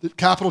 So the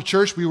Capital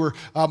Church, we were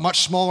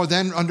much smaller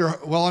then,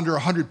 well under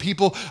 100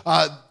 people.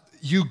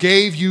 You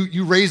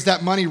raised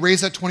that money,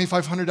 raised that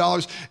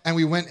 $2,500, and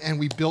we went and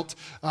we built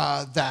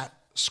that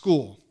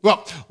school.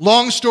 Well,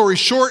 long story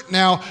short,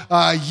 now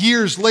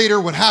years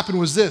later, what happened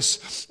was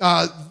this: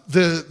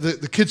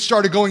 the kids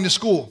started going to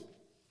school.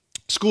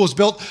 School was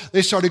built.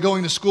 They started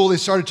going to school. They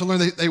started to learn.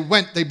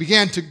 They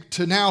began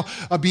to now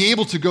be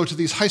able to go to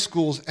these high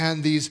schools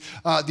and these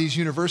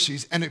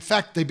universities. And in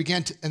fact,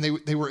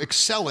 they were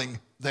excelling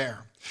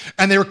there.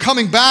 And they were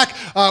coming back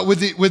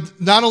with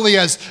not only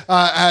as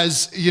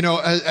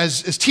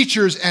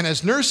teachers and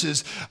as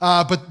nurses,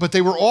 but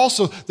they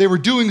were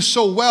doing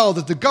so well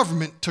that the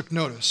government took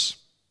notice.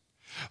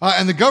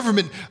 And the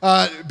government,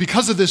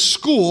 because of this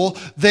school,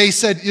 they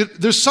said,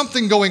 there's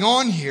something going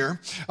on here.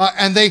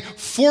 And they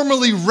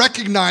formally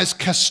recognized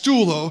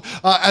Castulo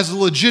as a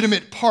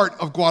legitimate part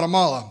of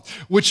Guatemala,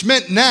 which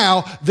meant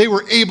now they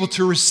were able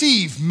to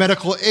receive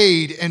medical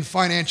aid and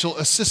financial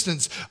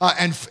assistance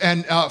and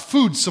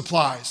food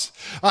supplies.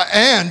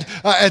 And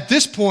at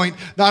this point,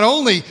 not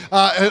only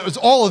was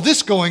all of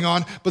this going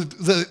on, but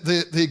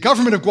the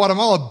government of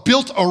Guatemala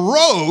built a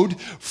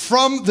road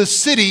from the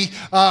city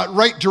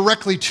right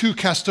directly to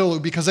Castulo,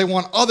 because they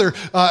want other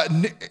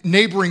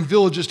neighboring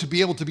villages to be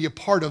able to be a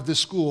part of this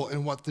school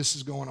and what this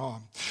is going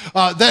on.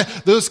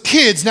 Those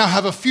kids now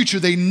have a future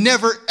they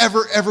never,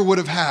 ever, ever would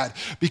have had,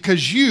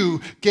 because you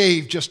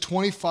gave just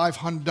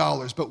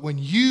 $2,500. But when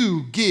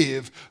you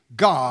give,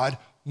 God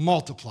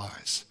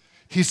multiplies.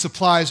 He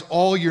supplies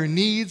all your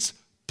needs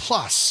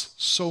plus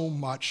so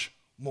much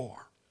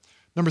more.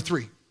 Number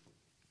 3,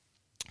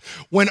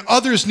 when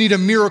others need a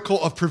miracle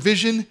of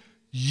provision,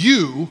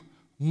 you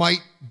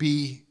might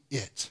be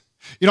it.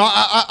 You know,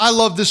 I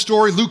love this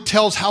story. Luke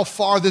tells how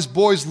far this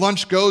boy's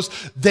lunch goes.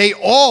 They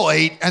all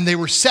ate and they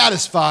were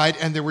satisfied,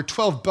 and there were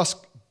 12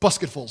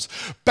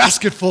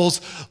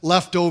 basketfuls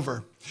left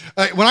over.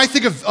 When I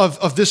think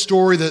of this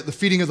story, the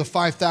feeding of the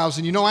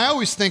 5,000, you know, I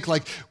always think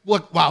like,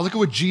 look at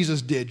what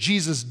Jesus did.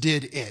 Jesus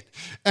did it.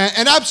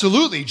 And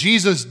absolutely,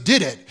 Jesus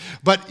did it.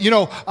 But, you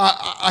know,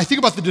 I think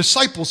about the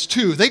disciples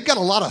too. They got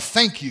a lot of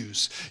thank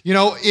yous. You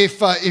know,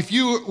 if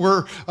you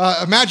were,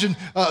 imagine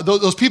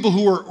those people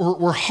who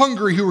were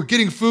hungry, who were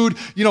getting food,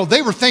 you know,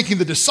 they were thanking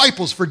the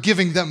disciples for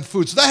giving them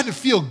food. So that had to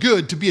feel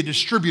good to be a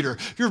distributor.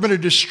 If you've ever been a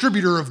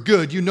distributor of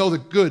good, you know the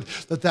good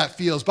that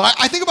feels. But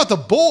I think about the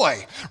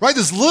boy, right?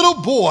 This little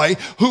boy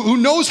who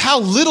knows how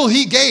little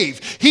he gave.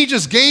 He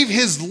just gave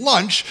his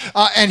lunch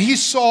and he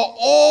saw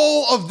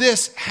all of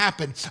this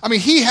happen. I mean,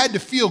 he had to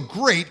feel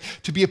great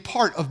to be a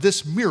part of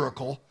this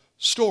miracle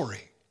story.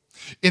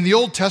 In the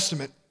Old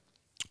Testament,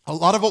 a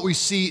lot of what we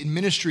see in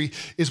ministry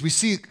is we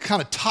see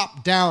kind of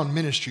top-down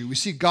ministry. We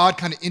see God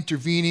kind of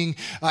intervening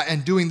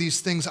and doing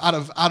these things out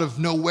of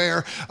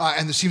nowhere,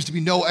 and there seems to be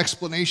no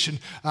explanation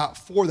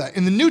for that.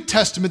 In the New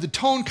Testament, the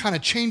tone kind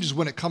of changes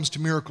when it comes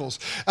to miracles,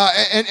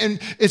 and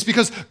it's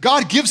because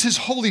God gives his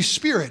Holy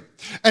Spirit.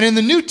 And in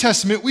the New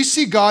Testament, we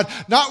see God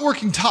not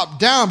working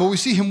top-down, but we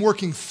see him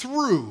working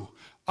through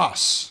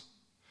us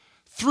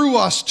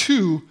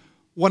to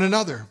one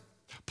another.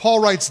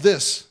 Paul writes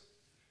this.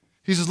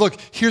 He says, look,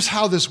 here's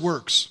how this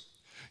works.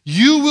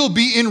 You will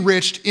be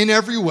enriched in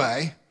every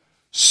way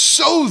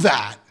so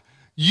that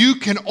you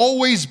can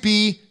always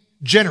be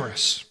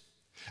generous.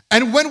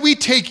 And when we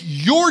take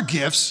your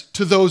gifts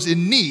to those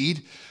in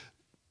need,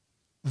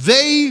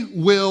 they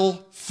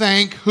will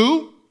thank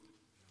who?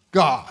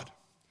 God.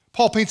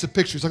 Paul paints a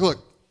picture. He's like,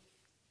 look,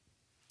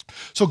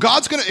 so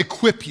God's going to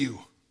equip you.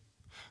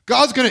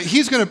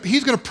 He's going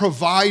to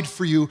provide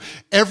for you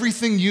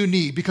everything you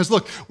need, because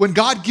look, when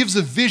God gives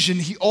a vision,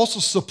 he also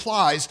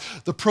supplies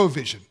the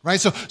provision, right?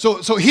 So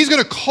he's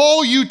going to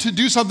call you to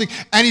do something,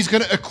 and he's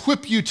going to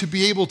equip you to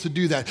be able to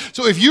do that.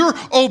 So if you're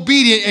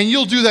obedient and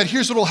you'll do that,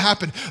 here's what will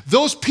happen.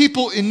 Those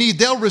people in need,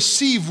 they'll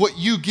receive what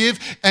you give,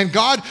 and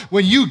God,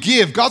 when you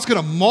give, God's going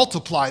to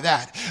multiply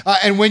that.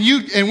 And when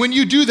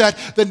you do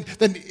that, then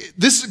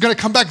this is going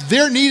to come back.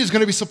 Their need is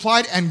going to be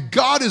supplied, and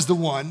God is the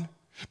one.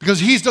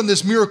 Because he's done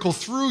this miracle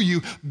through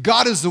you,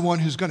 God is the one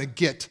who's going to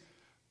get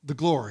the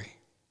glory.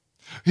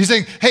 He's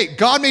saying, hey,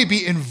 God may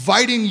be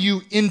inviting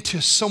you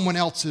into someone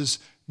else's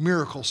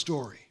miracle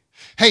story.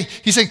 Hey,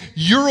 he's saying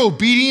your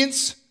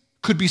obedience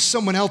could be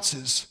someone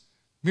else's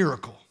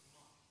miracle.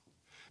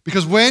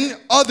 Because when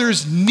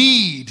others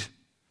need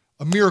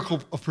a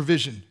miracle of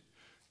provision,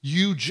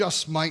 you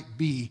just might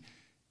be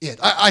it.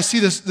 I see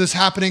this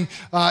happening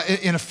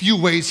in a few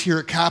ways here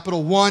at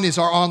Capital. One is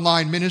our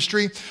online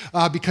ministry,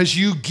 because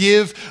you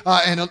give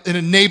and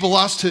enable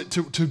us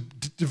to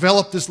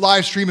develop this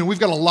live stream, and we've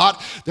got a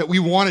lot that we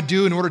want to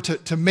do in order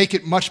to make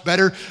it much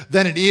better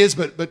than it is,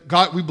 but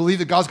God, we believe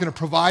that God's going to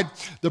provide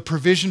the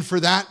provision for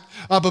that.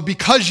 But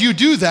because you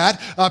do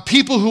that,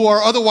 people who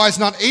are otherwise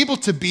not able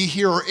to be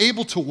here or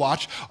able to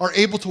watch are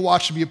able to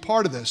watch and be a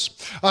part of this.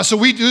 So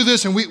we do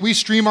this, and we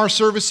stream our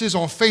services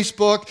on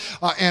Facebook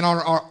and on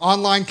our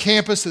online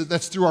campus.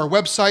 That's through our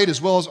website as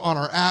well as on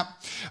our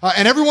app.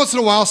 And every once in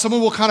a while,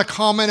 someone will kind of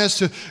comment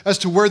as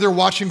to where they're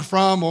watching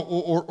from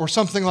or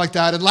something like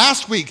that. And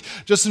last week,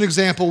 just an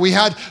example, we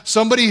had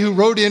somebody who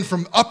wrote in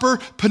from Upper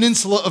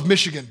Peninsula of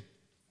Michigan.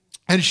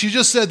 And she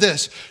just said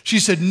this. She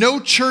said,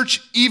 no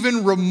church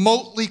even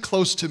remotely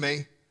close to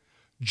me,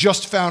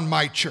 just found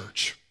my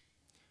church.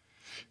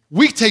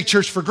 We take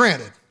church for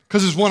granted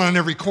because there's one on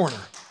every corner,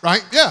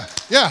 right? Yeah.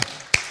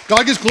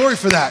 God gets glory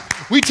for that.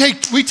 We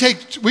take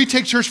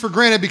church for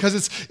granted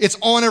because it's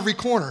on every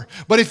corner.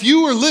 But if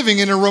you were living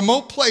in a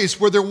remote place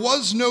where there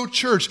was no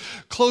church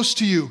close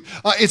to you,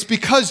 it's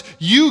because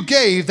you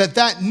gave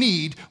that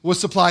need was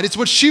supplied. It's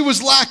what she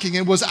was lacking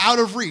and was out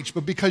of reach,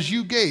 but because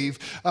you gave,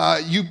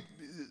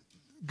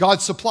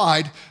 God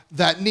supplied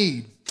that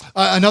need.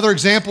 Another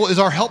example is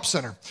our help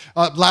center.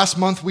 Last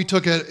month, we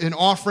took an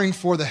offering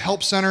for the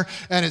help center,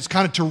 and it's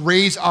kind of to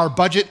raise our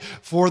budget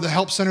for the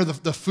help center,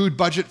 the food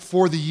budget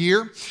for the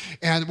year.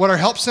 And what our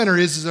help center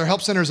is our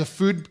help center is a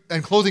food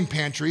and clothing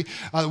pantry.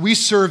 We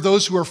serve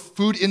those who are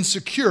food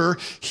insecure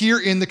here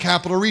in the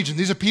capital region.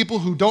 These are people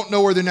who don't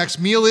know where their next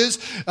meal is.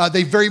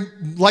 They very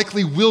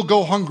likely will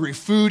go hungry.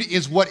 Food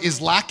is what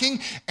is lacking,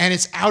 and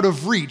it's out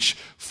of reach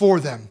for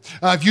them.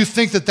 If you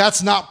think that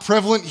that's not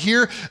prevalent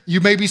here,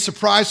 you may be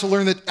surprised to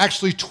learn that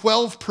actually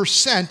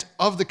 12%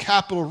 of the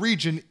capital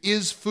region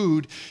is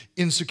food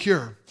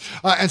insecure.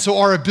 And so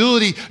our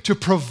ability to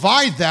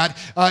provide that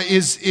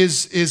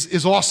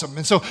is awesome.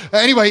 And so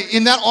anyway,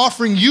 in that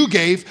offering you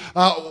gave,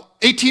 over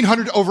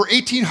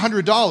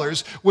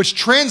 $1,800, which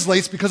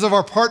translates, because of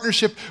our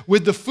partnership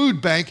with the food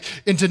bank,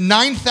 into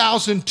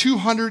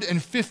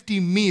 9,250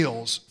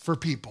 meals for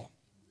people.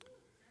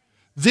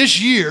 This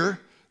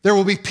year, there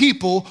will be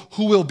people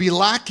who will be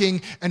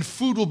lacking and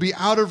food will be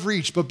out of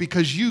reach, but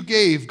because you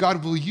gave,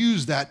 God will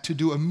use that to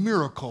do a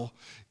miracle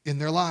in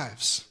their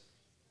lives.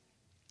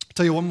 I'll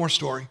tell you one more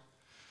story, and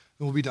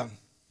we'll be done.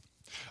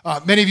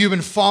 Many of you have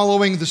been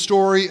following the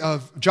story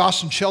of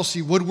Josh and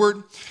Chelsea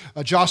Woodward.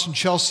 Josh and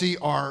Chelsea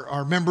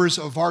are members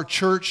of our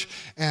church,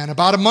 and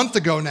about a month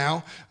ago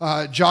now,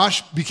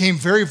 Josh became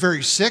very,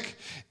 very sick,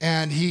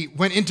 and he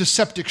went into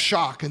septic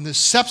shock. And the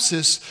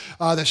sepsis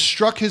that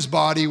struck his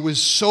body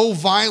was so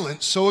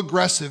violent, so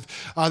aggressive,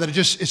 that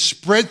it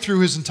spread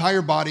through his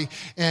entire body.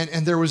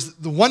 And there was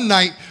the one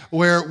night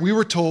where we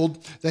were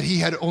told that he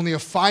had only a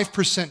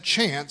 5%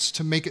 chance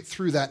to make it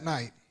through that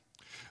night.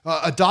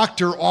 A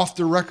doctor off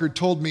the record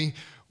told me,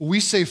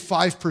 we say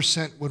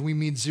 5% when we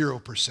mean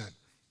 0%.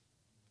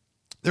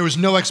 There was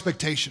no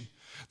expectation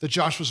that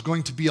Josh was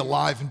going to be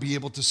alive and be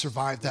able to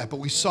survive that. But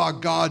we saw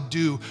God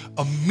do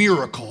a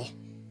miracle,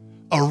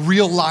 a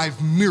real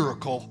live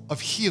miracle of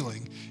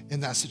healing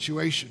in that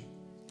situation.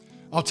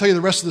 I'll tell you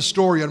the rest of the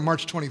story on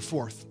March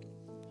 24th.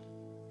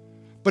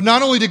 But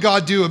not only did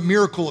God do a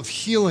miracle of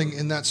healing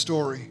in that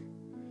story,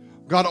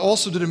 God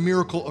also did a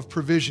miracle of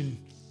provision.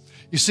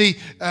 You see,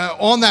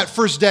 on that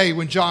first day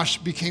when Josh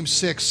became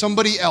sick,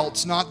 somebody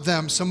else, not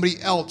them,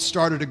 somebody else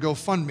started a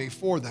GoFundMe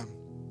for them.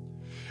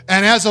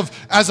 And as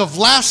of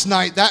last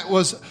night, that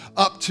was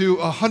up to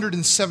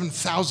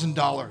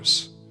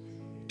 $107,000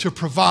 to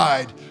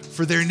provide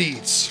for their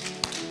needs.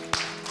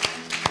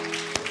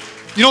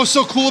 You know what's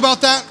so cool about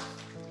that?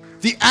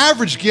 The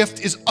average gift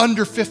is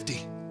under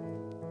 50.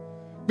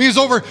 Means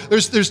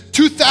there's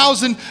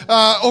 2,000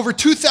 over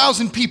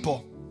 2,000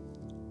 people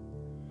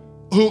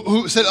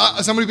who said,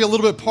 I'm going to be a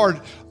little bit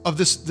part of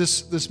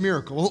this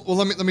miracle. Well,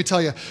 let me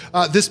tell you,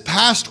 this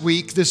past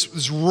week,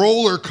 this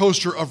roller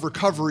coaster of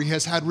recovery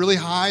has had really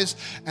highs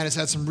and it's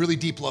had some really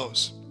deep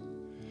lows.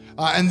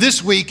 And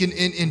this week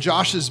in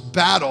Josh's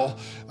battle,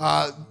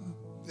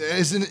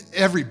 as in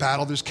every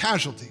battle, there's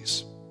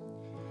casualties.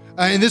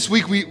 And this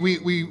week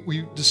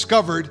we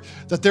discovered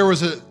that there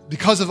was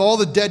because of all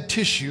the dead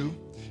tissue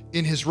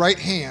in his right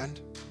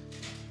hand,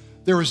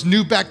 there was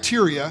new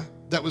bacteria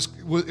it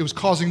was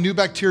causing new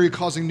bacteria,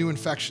 causing new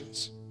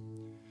infections.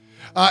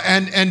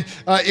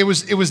 It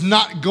wasn't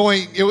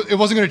going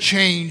to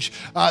change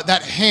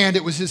that hand.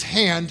 It was his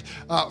hand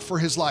for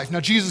his life. Now,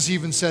 Jesus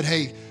even said,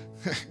 hey,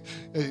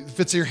 if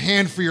it's your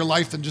hand for your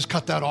life, then just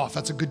cut that off.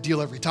 That's a good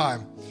deal every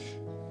time.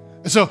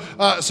 And so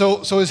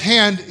his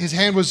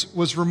hand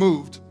was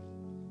removed.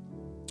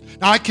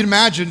 Now, I can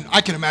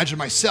imagine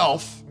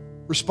myself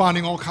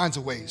responding all kinds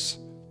of ways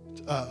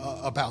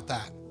about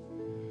that.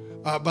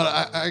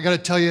 But I got to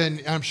tell you,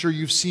 and I'm sure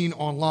you've seen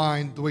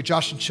online, the way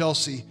Josh and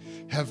Chelsea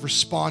have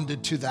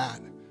responded to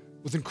that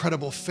with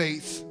incredible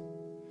faith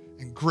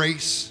and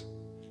grace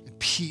and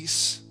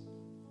peace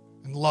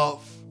and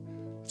love.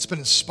 It's been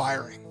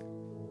inspiring.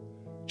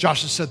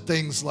 Josh has said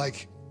things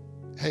like,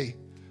 hey,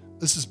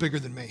 this is bigger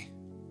than me.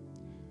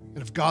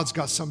 And if God's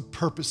got some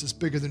purpose that's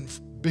bigger than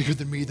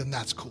me, then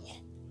that's cool.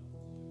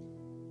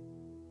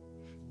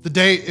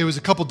 It was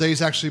a couple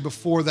days actually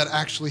before that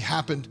actually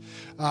happened.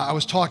 I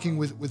was talking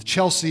with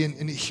Chelsea,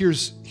 and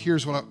here's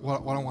what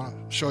I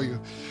want to show you.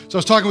 So I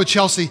was talking with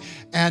Chelsea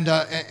and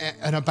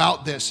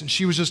about this, and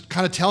she was just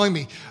kind of telling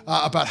me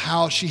about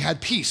how she had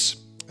peace.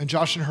 And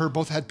Josh and her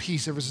both had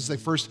peace ever since they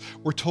first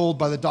were told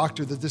by the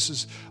doctor that this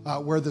is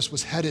where this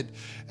was headed.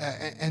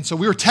 And so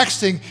we were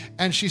texting,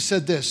 and she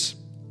said this.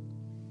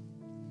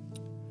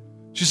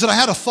 She said, I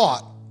had a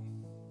thought.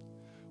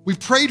 We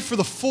prayed for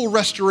the full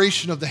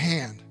restoration of the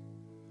hand.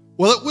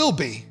 Well, it will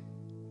be,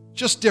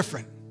 just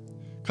different,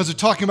 because they're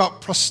talking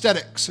about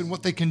prosthetics and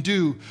what they can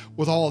do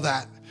with all of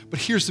that. But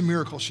here's the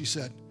miracle, she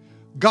said.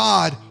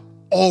 God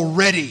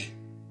already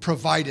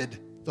provided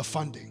the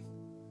funding.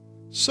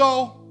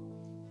 So,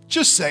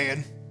 just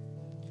saying.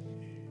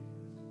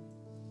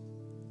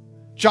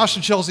 Josh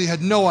and Chelsea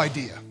had no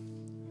idea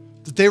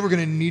that they were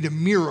going to need a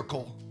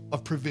miracle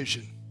of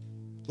provision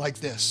like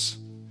this.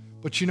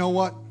 But you know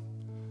what?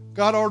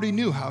 God already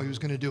knew how he was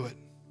going to do it.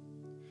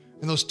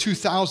 And those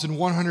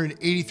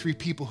 2,183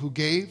 people who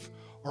gave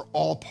are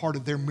all part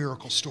of their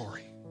miracle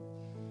story.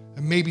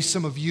 And maybe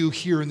some of you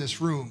here in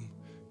this room,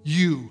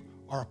 you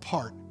are a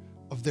part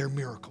of their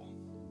miracle.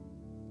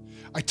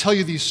 I tell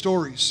you these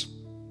stories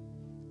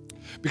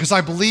because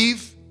I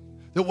believe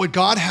that what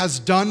God has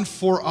done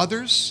for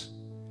others,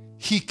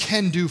 he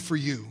can do for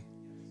you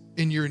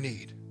in your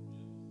need.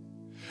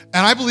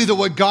 And I believe that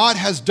what God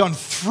has done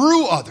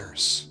through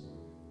others,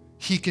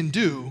 he can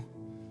do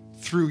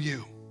through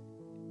you.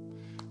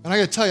 And I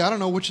got to tell you, I don't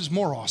know which is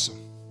more awesome,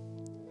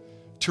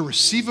 to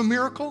receive a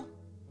miracle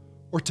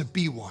or to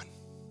be one.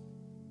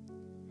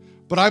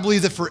 But I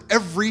believe that for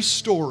every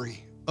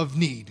story of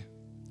need,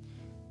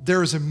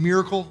 there is a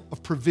miracle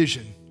of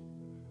provision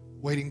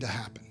waiting to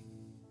happen.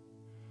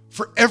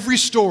 For every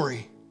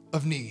story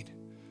of need,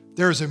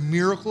 there is a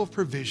miracle of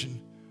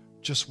provision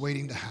just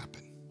waiting to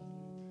happen.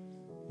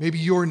 Maybe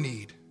your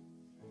need,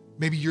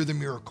 maybe you're the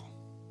miracle.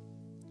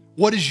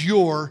 What is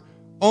your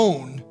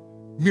own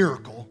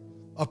miracle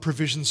of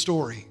provision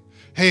story?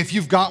 Hey, if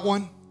you've got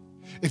one,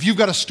 if you've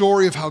got a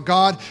story of how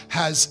God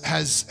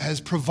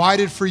has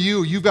provided for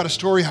you, or you've got a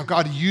story how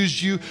God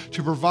used you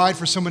to provide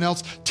for someone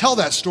else, tell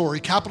that story.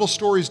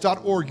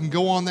 Capitalstories.org. You can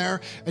go on there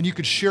and you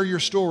could share your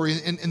story.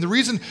 And the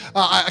reason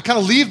I kind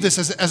of leave this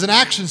as an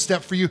action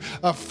step for you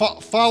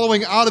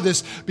following out of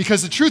this,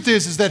 because the truth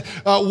is that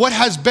what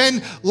has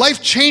been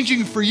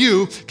life-changing for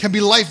you can be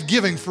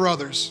life-giving for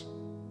others.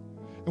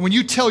 And when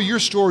you tell your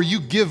story,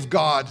 you give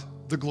God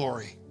the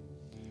glory.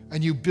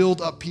 And you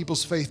build up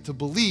people's faith to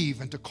believe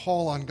and to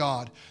call on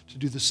God to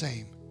do the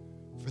same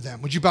for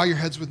them. Would you bow your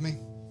heads with me?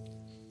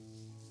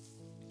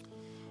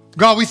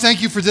 God, we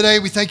thank you for today.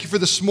 We thank you for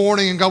this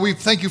morning. And God, we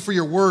thank you for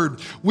your word.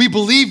 We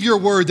believe your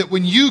word that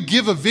when you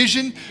give a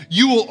vision,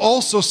 you will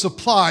also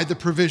supply the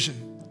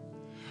provision.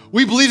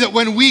 We believe that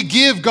when we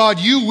give, God,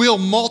 you will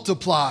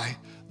multiply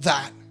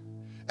that.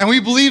 And we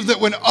believe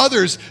that when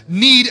others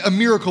need a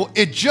miracle,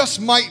 it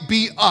just might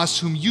be us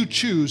whom you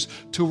choose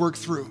to work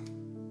through.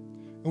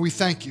 And we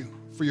thank you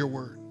for your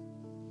word.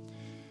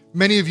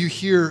 Many of you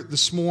here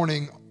this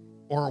morning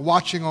or are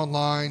watching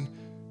online,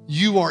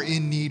 you are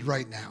in need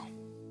right now.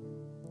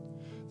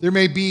 There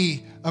may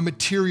be a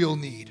material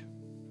need.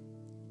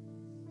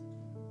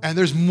 And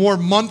there's more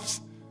month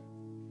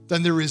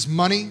than there is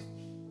money.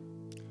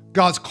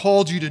 God's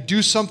called you to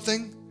do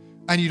something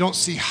and you don't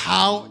see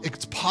how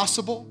it's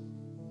possible.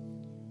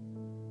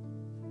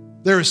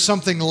 There is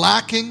something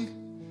lacking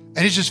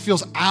and it just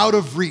feels out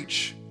of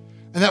reach.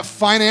 And that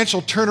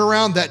financial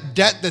turnaround, that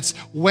debt that's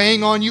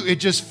weighing on you, it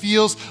just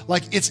feels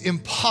like it's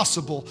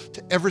impossible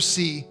to ever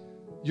see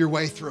your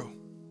way through.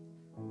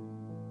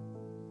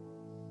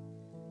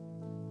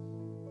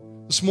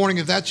 This morning,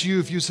 if that's you,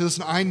 if you say,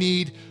 listen, I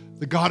need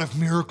the God of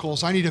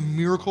miracles, I need a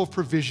miracle of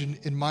provision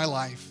in my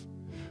life,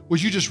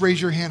 would you just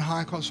raise your hand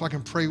high so I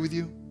can pray with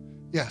you?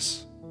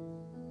 Yes,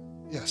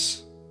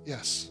 yes,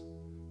 yes,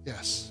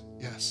 yes,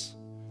 yes.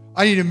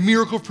 I need a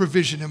miracle of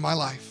provision in my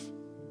life.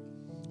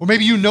 Or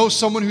maybe you know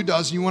someone who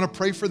does and you want to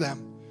pray for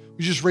them.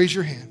 You just raise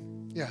your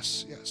hand.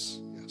 Yes, yes,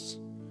 yes,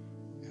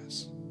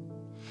 yes.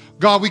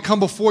 God, we come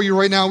before you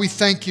right now. We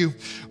thank you.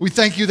 We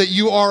thank you that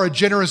you are a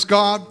generous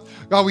God.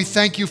 God, we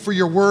thank you for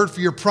your word,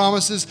 for your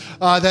promises,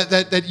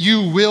 that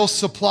you will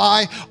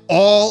supply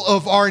all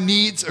of our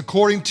needs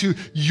according to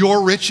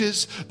your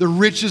riches, the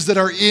riches that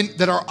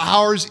are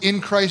ours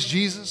in Christ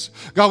Jesus.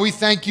 God, we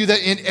thank you that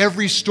in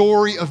every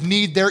story of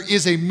need, there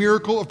is a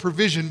miracle of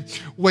provision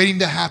waiting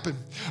to happen.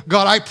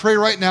 God, I pray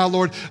right now,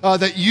 Lord,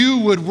 that you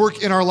would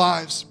work in our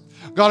lives.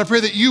 God, I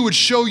pray that you would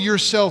show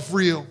yourself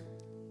real.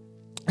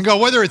 And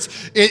God, whether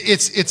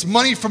it's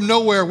money from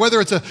nowhere,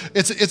 whether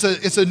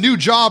it's a new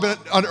job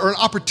or an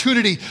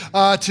opportunity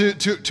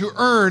to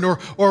earn,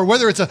 or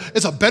whether it's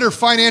a better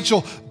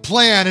financial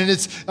plan, and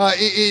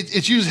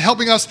it's used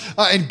helping us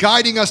and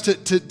guiding us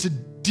to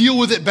deal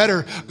with it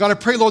better. God, I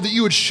pray, Lord, that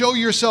you would show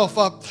yourself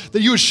up,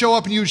 that you would show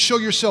up and you would show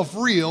yourself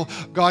real,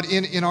 God,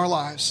 in our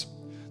lives,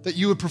 that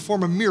you would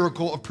perform a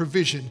miracle of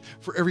provision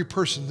for every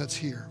person that's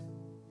here.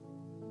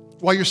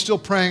 While you're still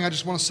praying, I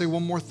just want to say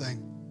one more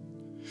thing.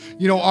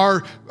 You know,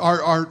 our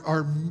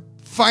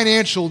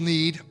financial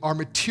need, our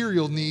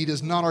material need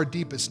is not our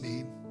deepest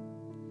need.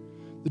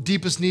 The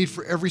deepest need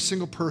for every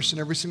single person,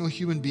 every single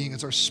human being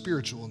is our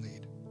spiritual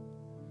need.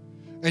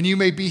 And you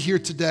may be here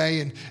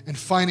today and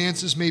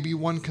finances may be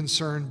one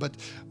concern,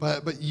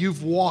 but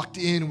you've walked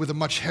in with a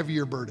much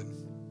heavier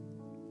burden.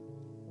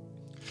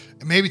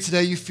 And maybe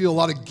today you feel a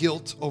lot of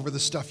guilt over the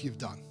stuff you've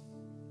done.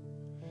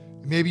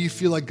 And maybe you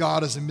feel like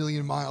God is a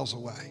million miles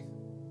away.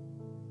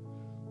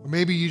 Or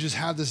maybe you just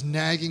have this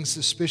nagging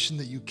suspicion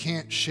that you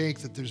can't shake,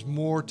 that there's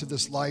more to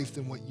this life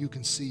than what you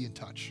can see and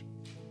touch.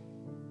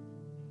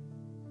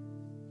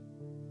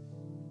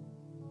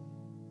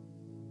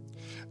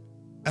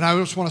 And I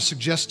just want to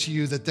suggest to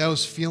you that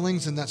those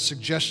feelings and that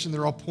suggestion,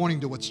 they're all pointing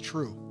to what's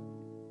true.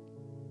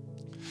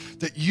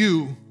 That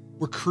you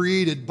were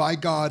created by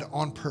God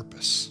on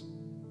purpose.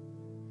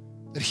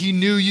 That he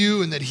knew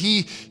you and that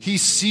he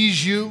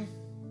sees you.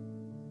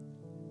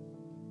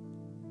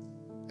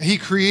 And he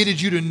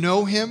created you to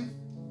know him,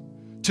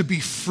 to be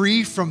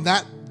free from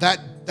that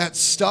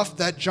stuff,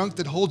 that junk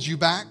that holds you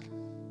back,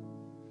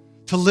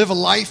 to live a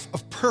life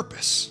of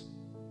purpose.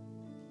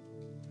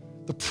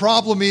 The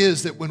problem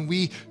is that when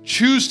we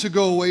choose to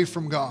go away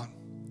from God,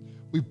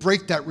 we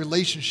break that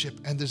relationship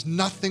and there's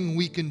nothing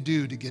we can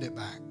do to get it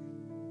back.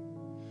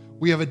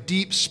 We have a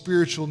deep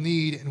spiritual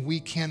need and we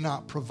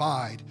cannot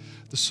provide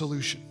the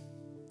solution.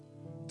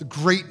 The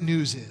great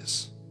news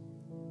is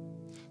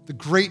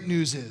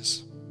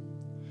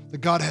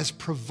that God has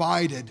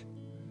provided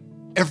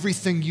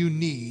everything you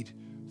need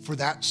for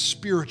that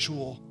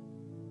spiritual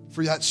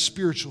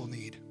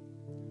need.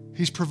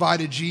 He's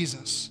provided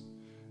Jesus.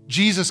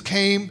 Jesus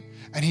came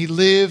and he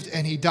lived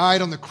and he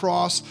died on the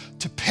cross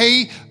to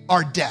pay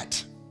our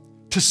debt,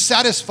 to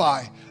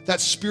satisfy that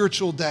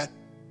spiritual debt.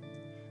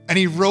 And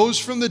he rose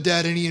from the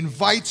dead and he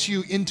invites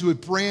you into a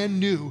brand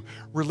new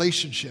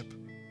relationship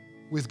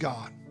with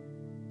God.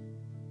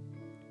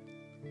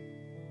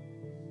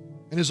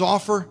 And his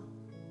offer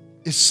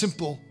is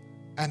simple,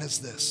 and it's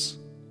this.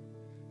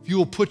 If you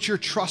will put your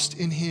trust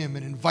in him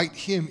and invite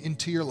him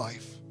into your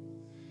life,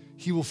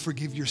 he will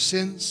forgive your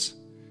sins.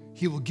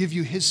 He will give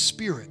you his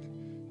spirit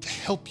to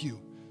help you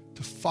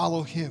to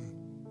follow him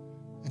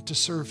and to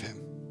serve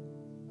him.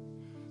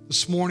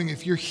 This morning,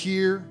 if you're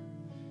here,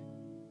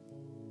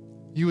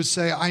 you would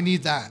say, I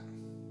need that.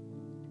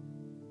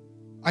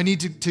 I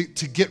need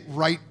to get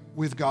right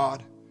with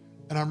God,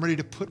 and I'm ready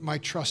to put my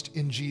trust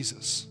in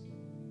Jesus.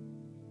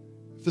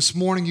 This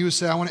morning, you would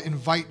say, I want to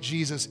invite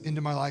Jesus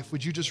into my life.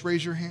 Would you just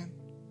raise your hand?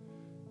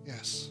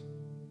 Yes.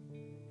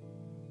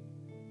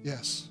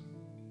 Yes.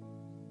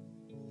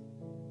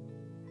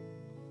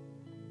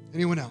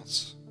 Anyone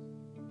else?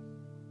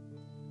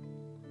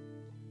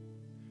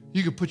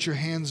 You could put your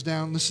hands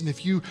down. Listen,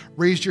 if you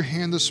raised your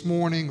hand this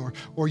morning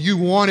or you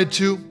wanted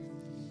to,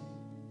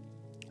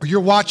 or you're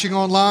watching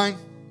online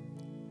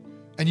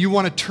and you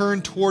want to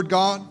turn toward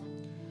God,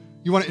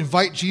 you want to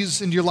invite Jesus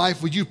into your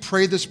life, would you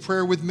pray this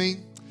prayer with me?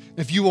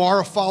 If you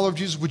are a follower of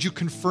Jesus, would you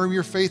confirm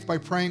your faith by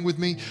praying with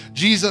me?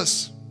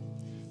 Jesus,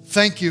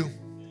 thank you.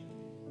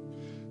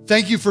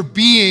 Thank you for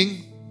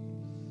being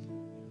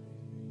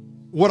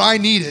what I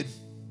needed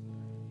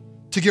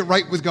to get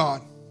right with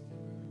God.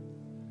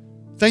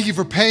 Thank you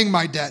for paying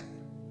my debt,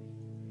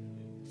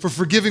 for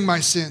forgiving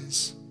my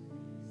sins.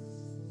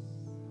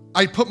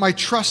 I put my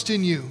trust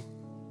in you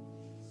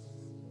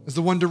as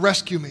the one to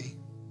rescue me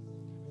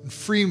and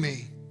free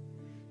me,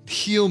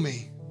 heal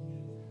me,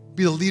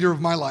 be the leader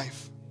of my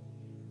life.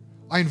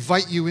 I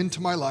invite you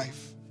into my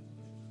life.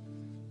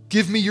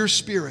 Give me your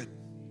spirit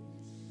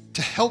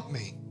to help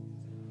me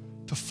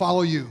to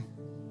follow you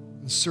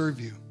and serve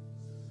you.